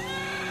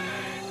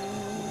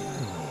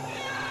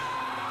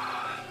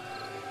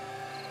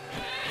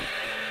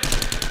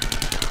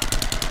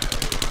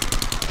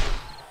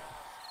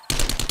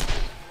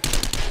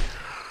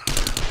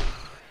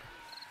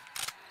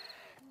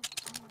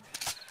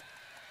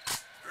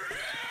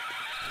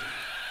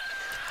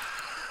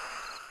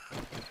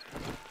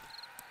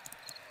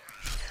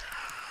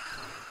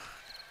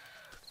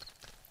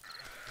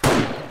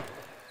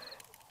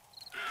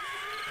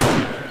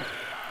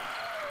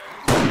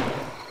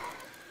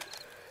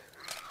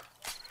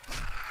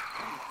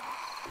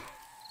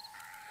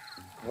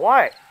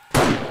 What? The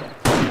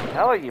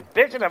hell are you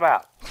bitching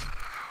about?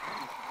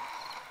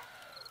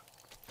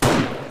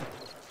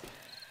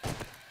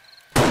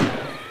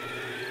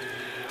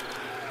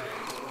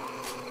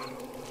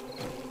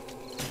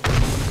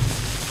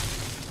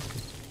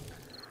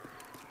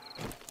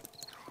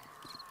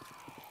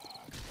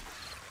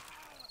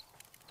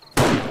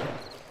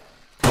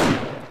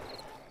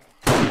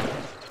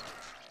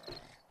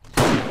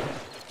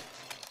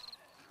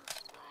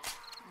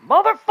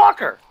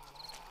 Motherfucker!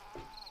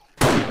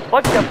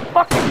 But you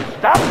fucking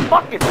stop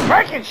fucking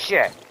breaking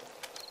shit!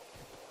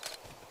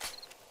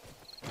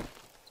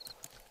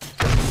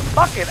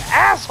 Fucking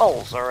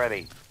assholes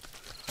already!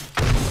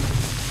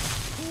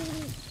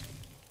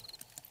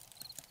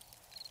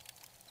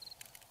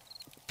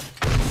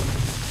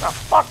 Oh,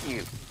 fuck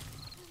you!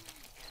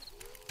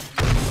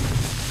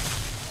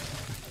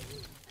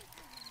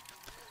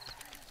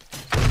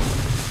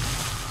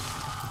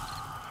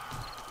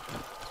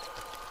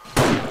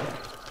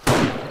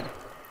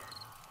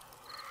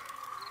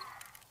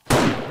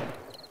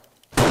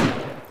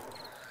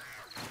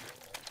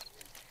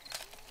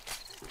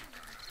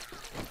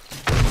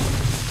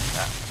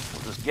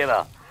 Get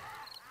a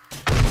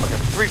like a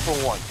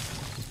 3-for-1.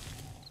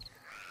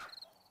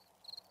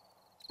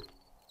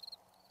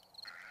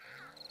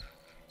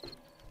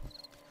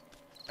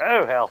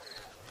 Oh hell!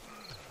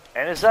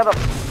 And is that a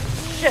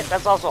shit?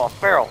 That's also a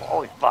feral.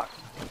 Holy fuck!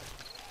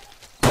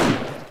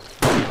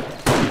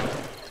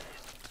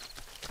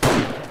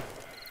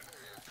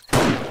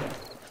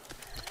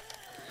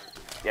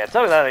 Yeah,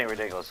 tell me that ain't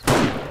ridiculous.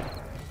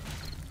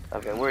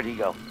 Okay, where'd he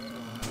go?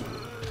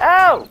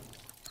 Oh!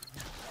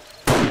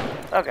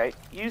 Okay,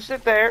 you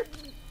sit there.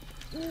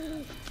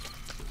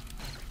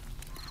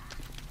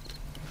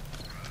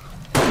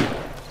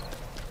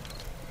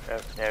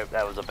 No,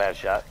 that was a bad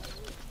shot.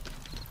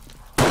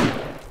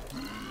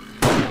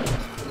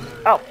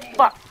 Oh,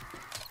 fuck!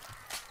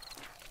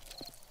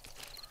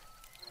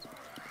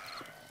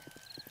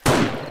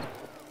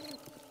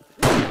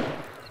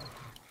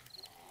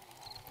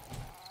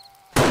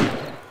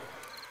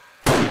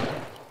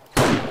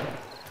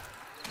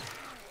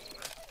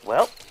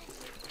 Well,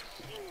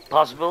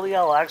 possibility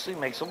I'll actually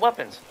make some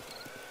weapons.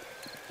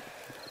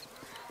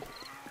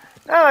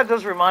 Now that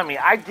does remind me,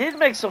 I did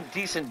make some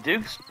decent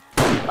dukes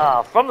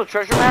from the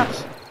treasure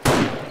maps.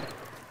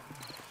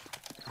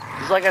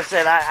 Because like I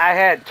said, I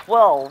had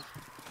 12.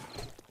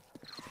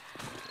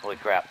 Holy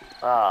crap.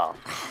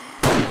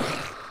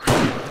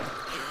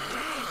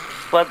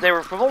 But they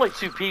were from only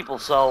 2 people,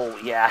 so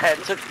yeah,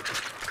 it took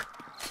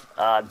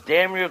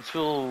damn near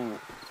till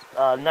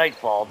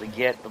nightfall to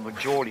get the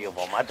majority of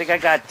them. I think I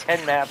got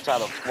 10 maps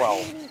out of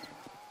 12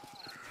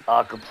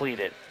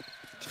 completed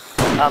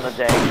on the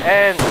day.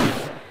 And,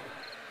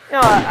 you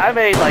know, I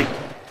made like,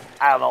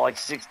 I don't know, like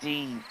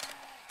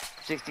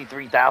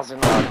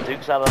 63,000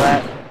 dukes out of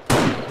that.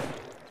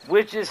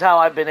 Which is how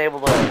I've been able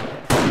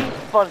to keep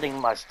funding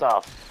my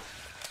stuff.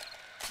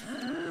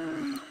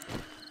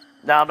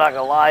 Now I'm not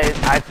gonna lie,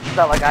 it's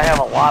not like I have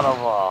a lot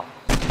of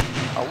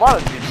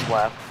dukes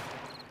left.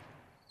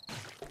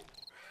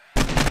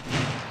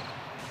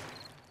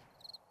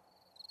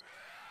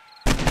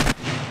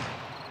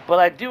 But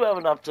I do have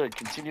enough to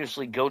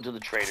continuously go to the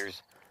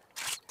traders.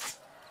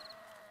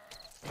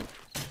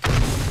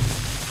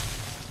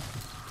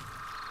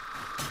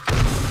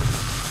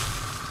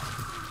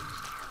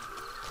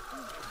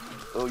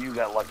 Oh, you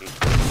got lucky.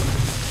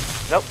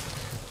 Nope.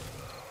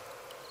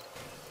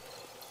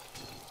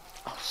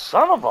 Oh,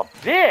 son of a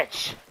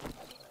bitch!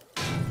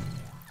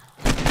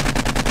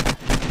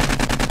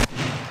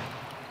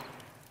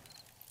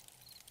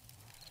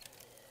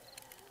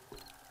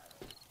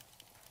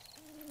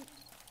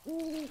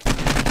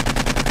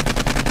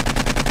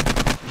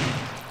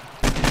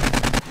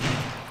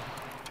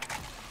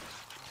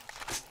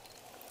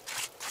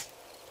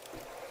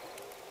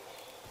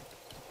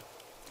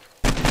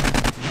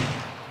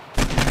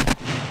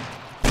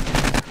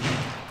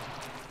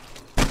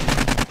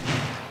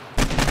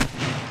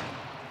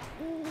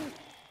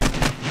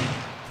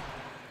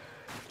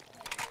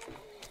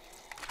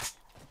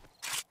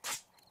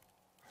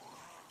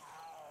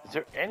 Is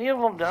there any of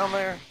them down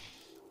there?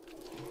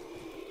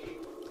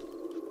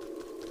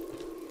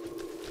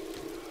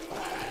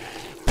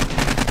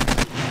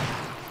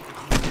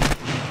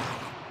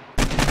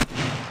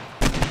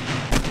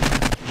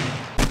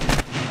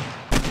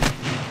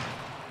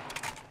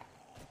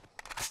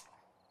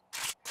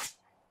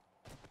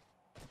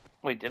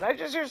 Wait, did I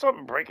just hear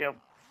something break up?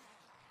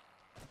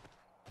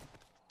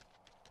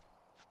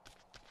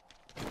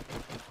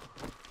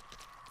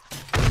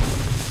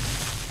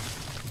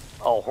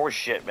 Oh, horse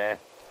shit, man.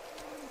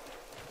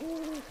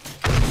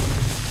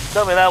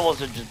 Tell me that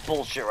wasn't just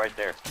bullshit right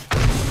there.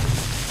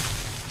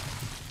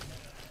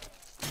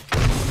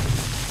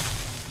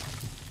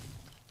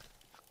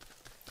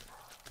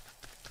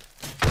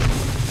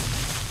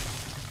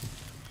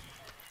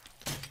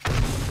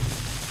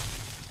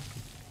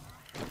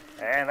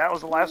 And that was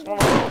the last one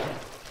of those.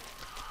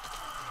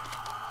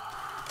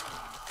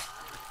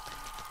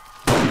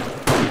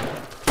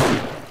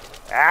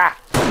 Ah!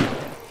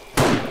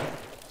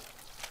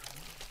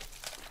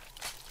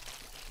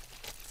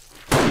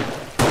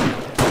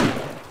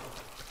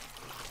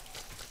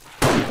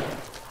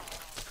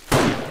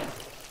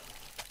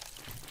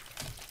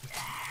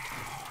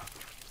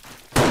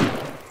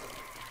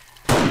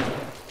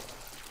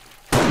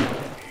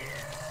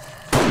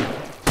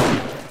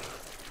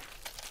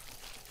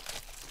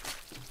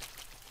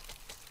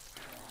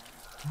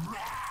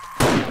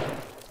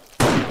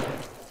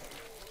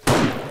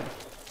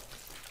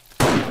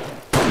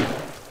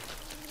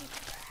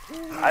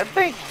 I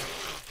think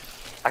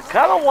I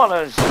kind of want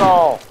to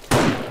install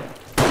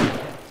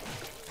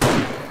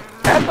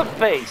at the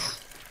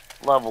base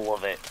level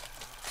of it.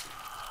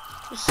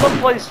 There's some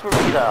place for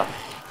me to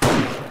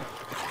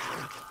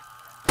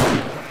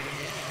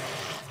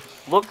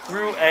look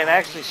through and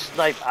actually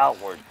snipe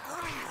outward.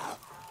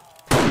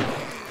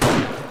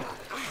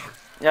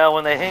 Yeah,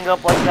 when they hang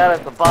up like that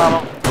at the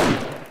bottom.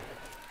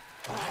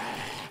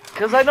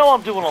 Because I know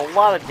I'm doing a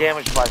lot of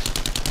damage by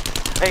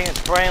paint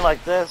spraying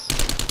like this.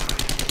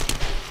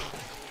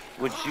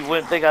 Which you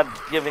wouldn't think I'm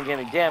giving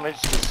any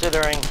damage,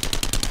 considering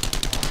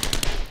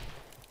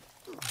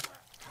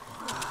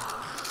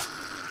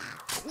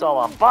it's all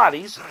on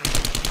bodies.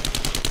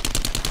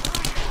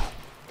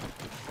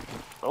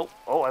 Oh,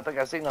 I think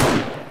I seen them.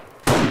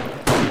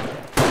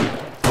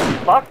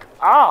 Fuck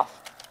off!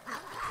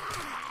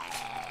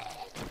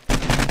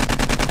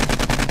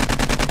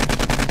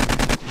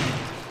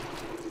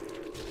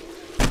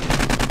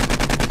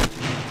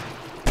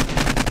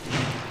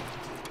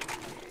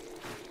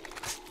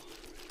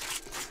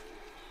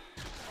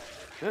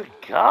 Good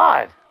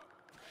God!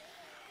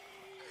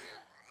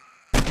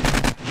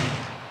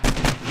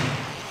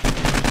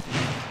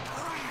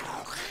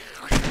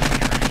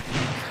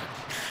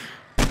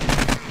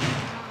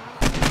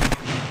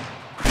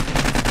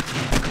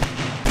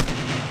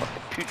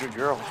 Putrid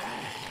girl.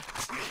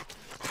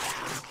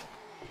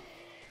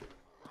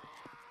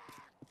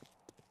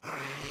 I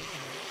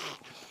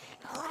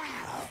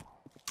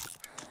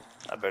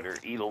better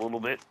eat a little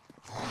bit.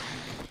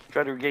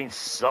 Try to regain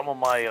some of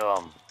my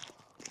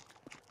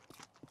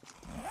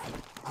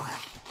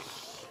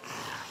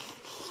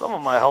Some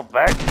of my health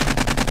back.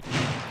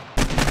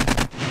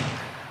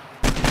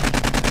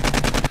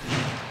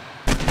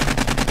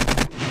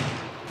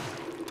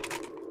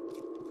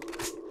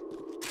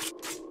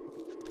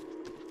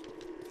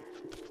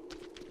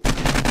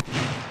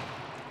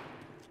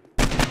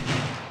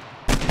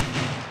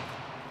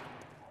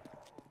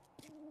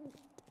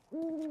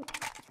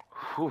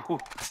 Whew.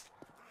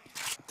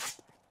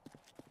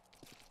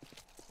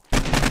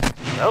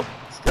 Nope,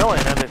 still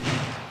ain't ended.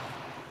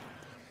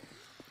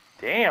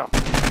 Damn.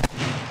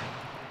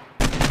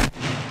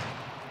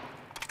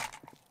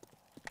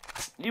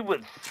 You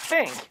would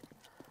think.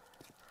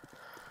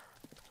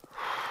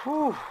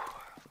 Whew.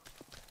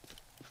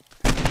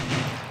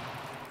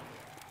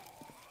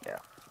 Yeah.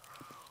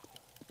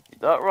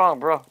 You're not wrong,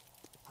 bro.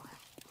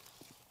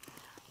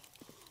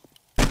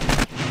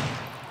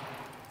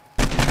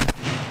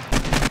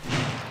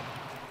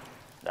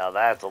 Now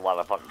that's a lot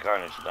of fucking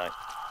carnage tonight.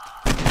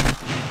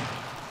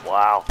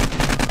 Wow.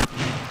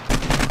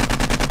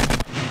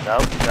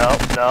 Nope,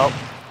 nope, nope.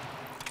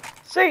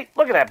 See?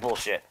 Look at that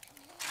bullshit.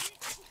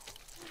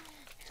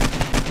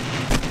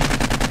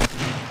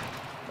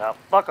 Now,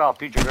 fuck off,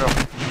 future girl.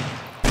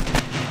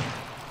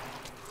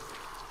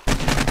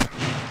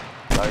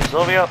 Sorry,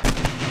 Sylvia.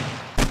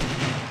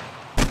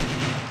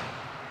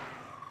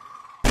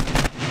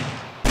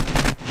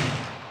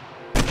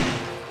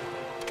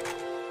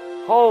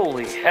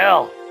 Holy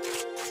hell.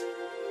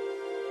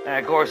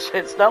 And of course,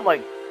 it's not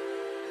like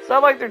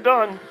they're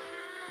done.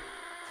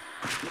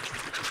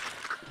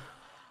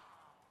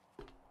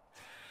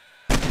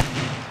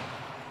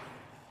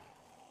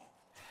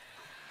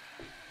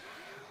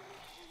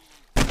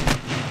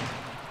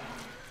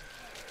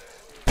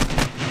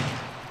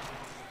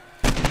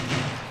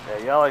 Yeah,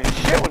 y'all like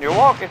shit when you're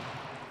walking.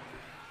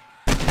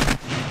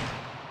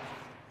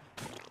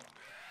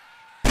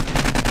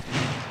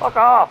 Fuck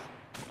off.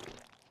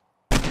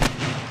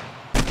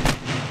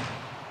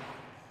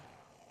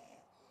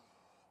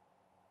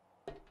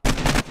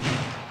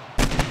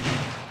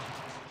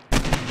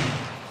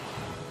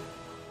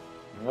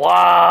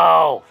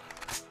 Wow.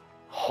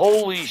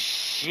 Holy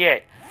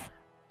shit.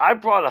 I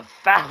brought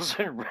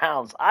 1,000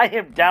 rounds. I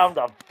am down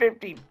to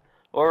 50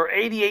 or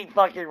 88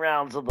 fucking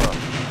rounds of the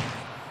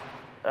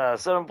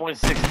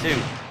 7.62.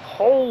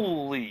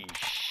 Holy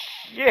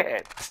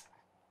shit.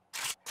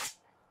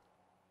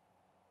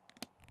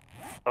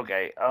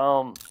 Okay,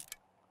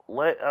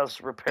 let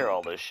us repair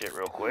all this shit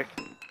real quick.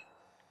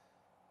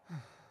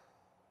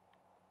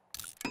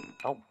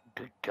 Oh,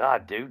 good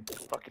God, dude.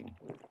 Fucking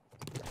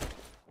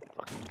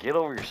get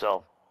over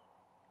yourself.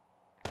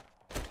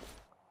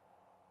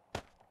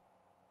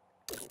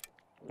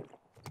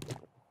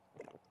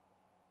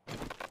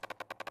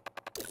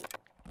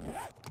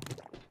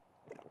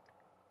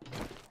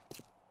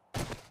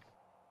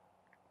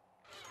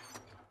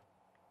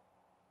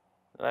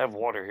 I have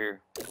water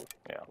here.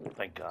 Yeah,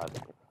 thank God.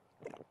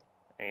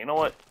 And you know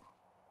what?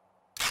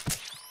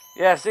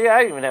 Yeah, see,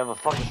 I even have a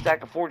fucking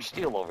stack of forged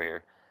steel over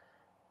here.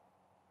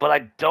 But I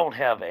don't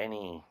have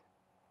any...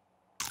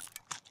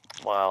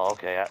 Well,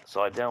 okay,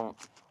 so I don't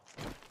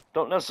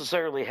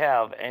necessarily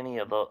have any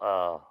of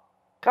the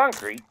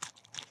concrete.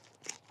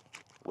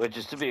 Which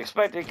is to be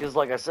expected, because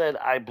like I said,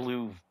 I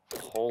blew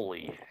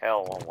holy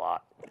hell a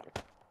lot.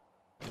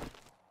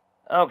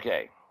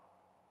 Okay.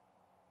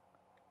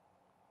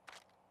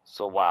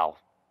 So, wow.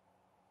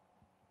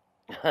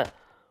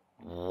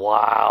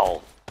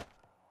 Wow.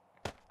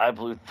 I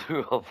blew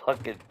through a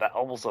fucking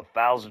almost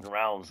 1,000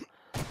 rounds.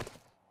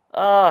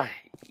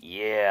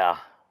 Yeah.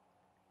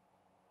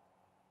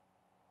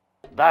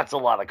 That's a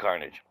lot of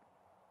carnage.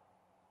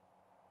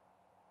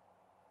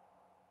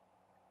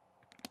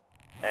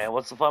 And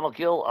what's the final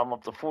kill? I'm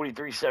up to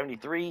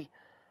 4373.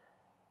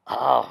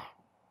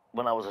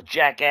 When I was a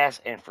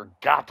jackass and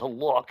forgot to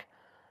look,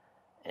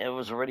 it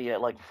was already at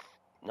like...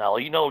 Now,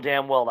 you know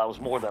damn well that was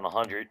more than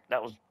 100.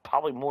 That was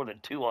probably more than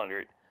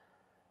 200.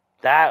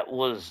 That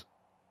was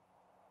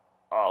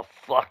a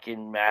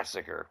fucking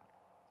massacre.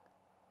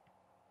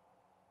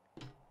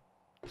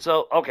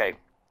 So, okay.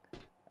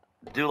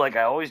 Do like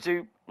I always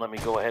do. Let me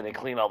go ahead and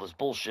clean all this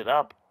bullshit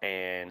up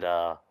and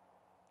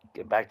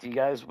get back to you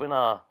guys when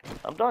I'm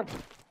done.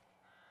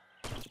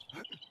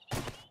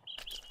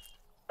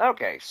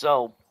 Okay,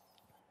 so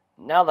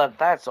now that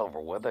that's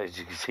over with, as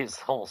you can see,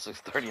 it's almost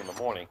 6:30 in the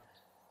morning.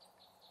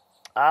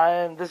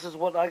 And this is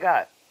what I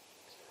got.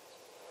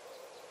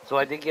 So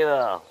I did get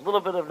a little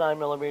bit of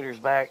 9mm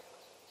back,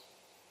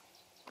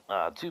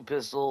 2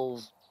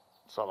 pistols,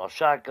 sawed-off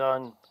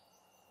shotgun,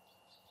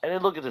 and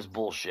then look at this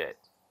bullshit.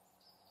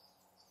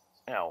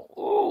 You know,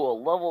 ooh, a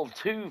level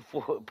 2,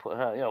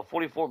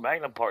 44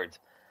 Magnum parts.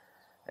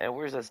 And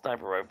where's that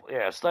sniper rifle?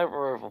 Yeah, sniper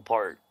rifle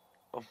part.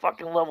 A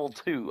fucking level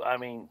 2. I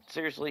mean,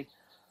 seriously.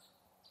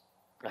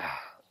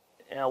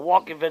 You know,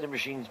 walking vending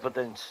machines, but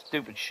then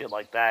stupid shit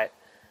like that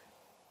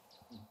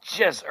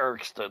just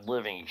irks the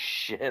living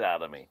shit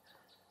out of me.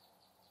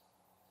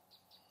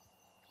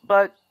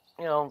 But,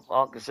 you know,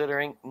 all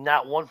considering,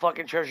 not one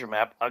fucking treasure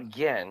map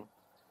again.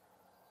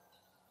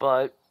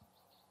 But,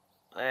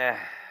 I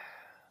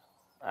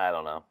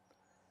don't know.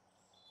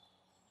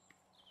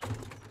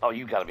 Oh,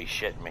 you gotta be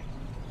shitting me.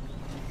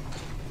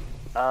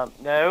 No.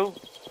 No.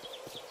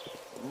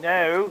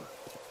 No.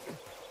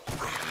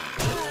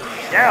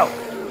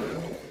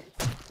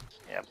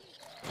 Yep.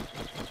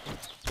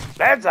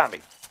 Bad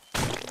zombie.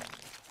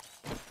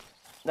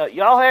 No,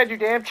 y'all had your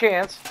damn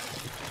chance.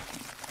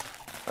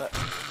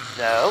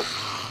 No.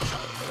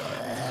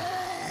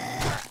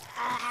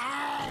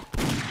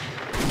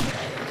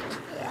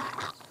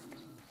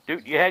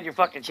 Dude, you had your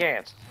fucking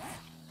chance.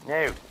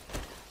 No.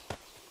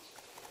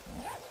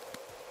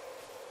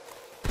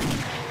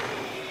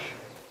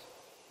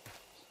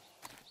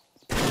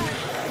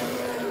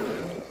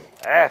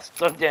 Ah,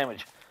 stun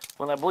damage.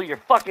 When I blew your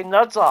fucking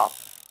nuts off.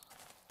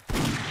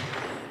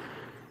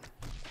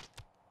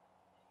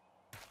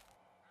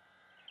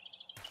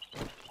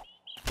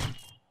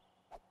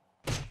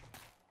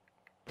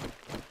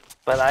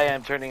 But I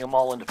am turning them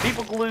all into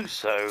people glue,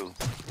 so...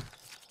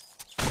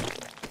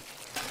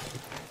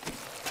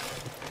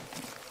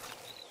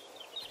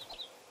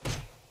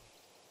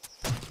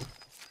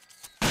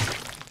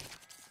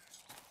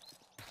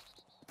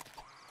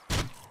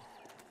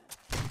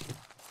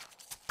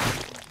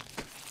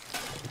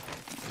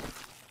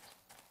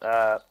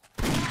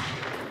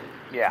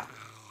 yeah.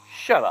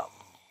 Shut up.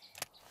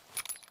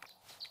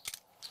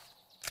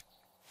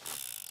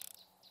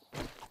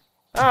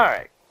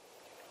 Alright.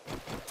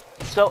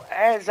 So,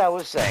 as I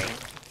was saying,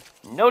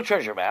 no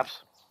treasure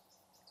maps.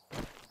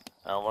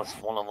 Unless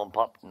one of them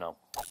popped. No.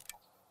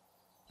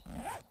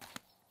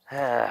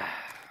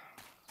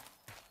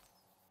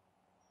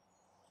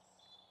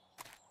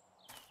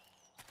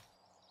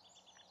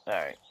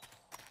 Alright.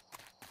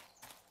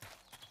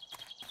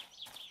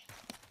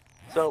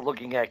 So,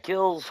 looking at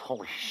kills,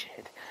 holy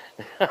shit.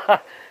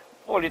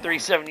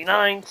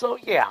 4379, so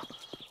yeah.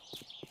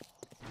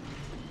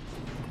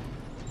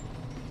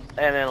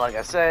 And then, like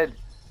I said,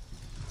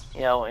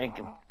 you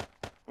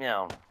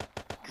know,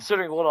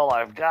 considering what all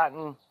I've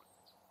gotten,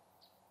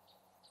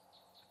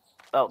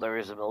 oh, there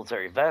is a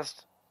military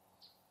vest,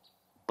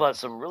 but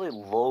some really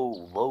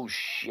low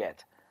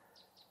shit.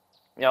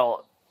 You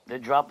know, they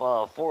drop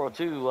a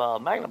 402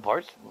 Magnum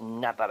parts,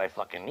 not that I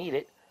fucking need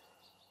it.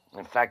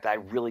 In fact, I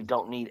really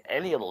don't need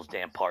any of those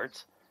damn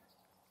parts.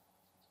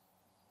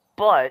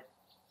 But,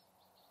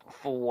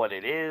 for what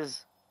it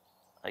is,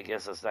 I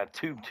guess it's not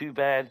too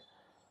bad.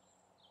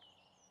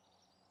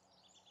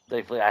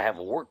 Thankfully, I have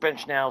a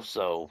workbench now,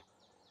 so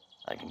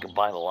I can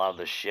combine a lot of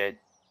this shit.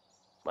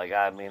 Like,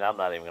 I mean, I'm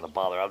not even going to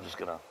bother. I'm just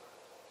going to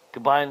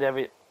combine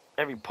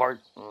every part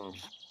and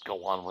just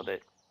go on with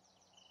it.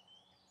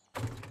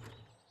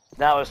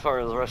 Now, as far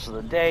as the rest of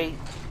the day,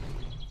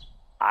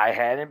 I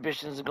had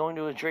ambitions of going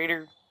to a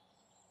trader.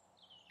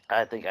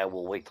 I think I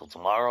will wait till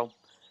tomorrow.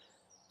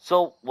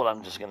 So, what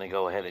I'm just going to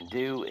go ahead and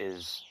do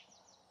is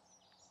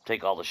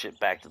take all the shit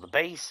back to the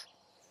base.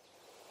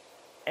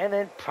 And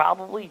then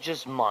probably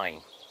just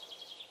mine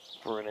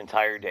for an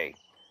entire day.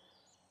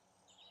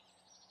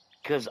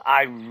 Because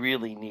I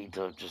really need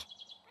to just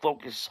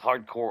focus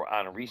hardcore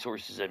on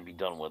resources and be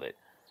done with it.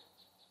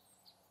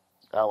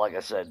 Like I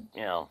said,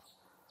 you know,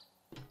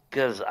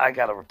 because I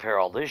got to repair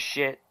all this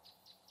shit.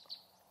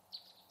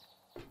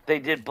 They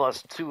did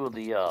bust 2 of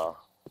the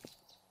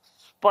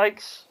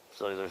spikes.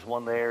 So there's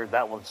one there.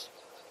 That one's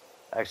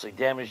actually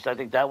damaged. I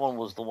think that one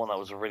was the one that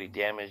was already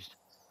damaged.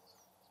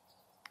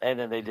 And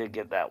then they did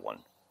get that one.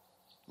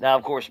 Now,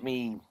 of course,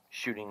 me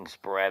shooting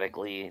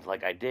sporadically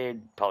like I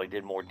did probably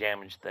did more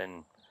damage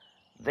than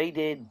they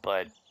did,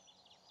 but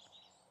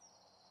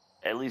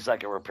at least I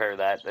can repair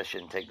that. That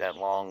shouldn't take that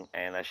long,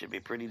 and that should be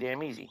pretty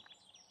damn easy.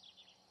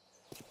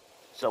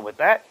 So with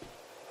that,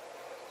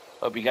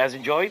 hope you guys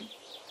enjoyed.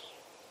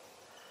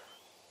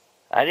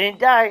 I didn't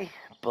die,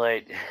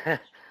 but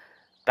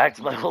back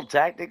to my old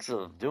tactics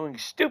of doing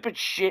stupid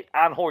shit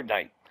on Horde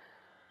Night.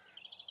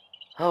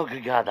 Oh,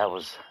 good God, that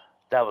was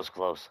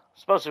close,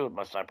 especially with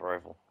my sniper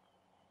rifle.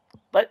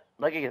 But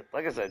like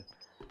I said,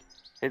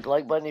 hit the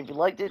like button if you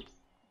liked it.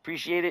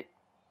 Appreciate it.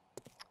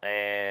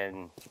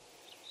 And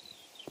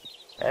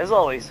as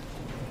always,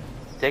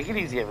 take it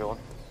easy, everyone.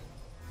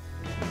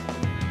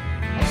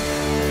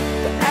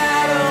 The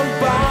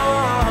atom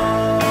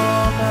bomb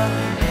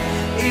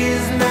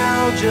is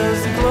now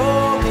just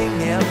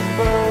glowing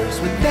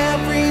embers. With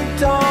every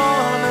dawn,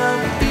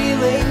 I'm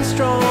feeling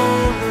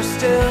stronger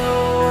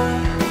still.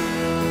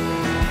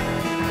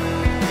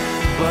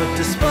 But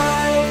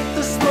despite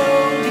the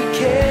slow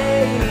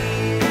decay,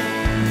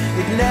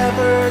 it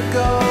never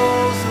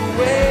goes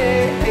away.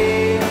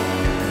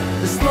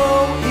 The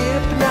slow,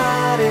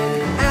 hypnotic,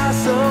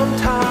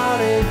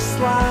 asymptotic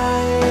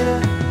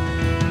slide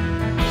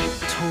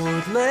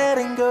toward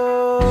letting go.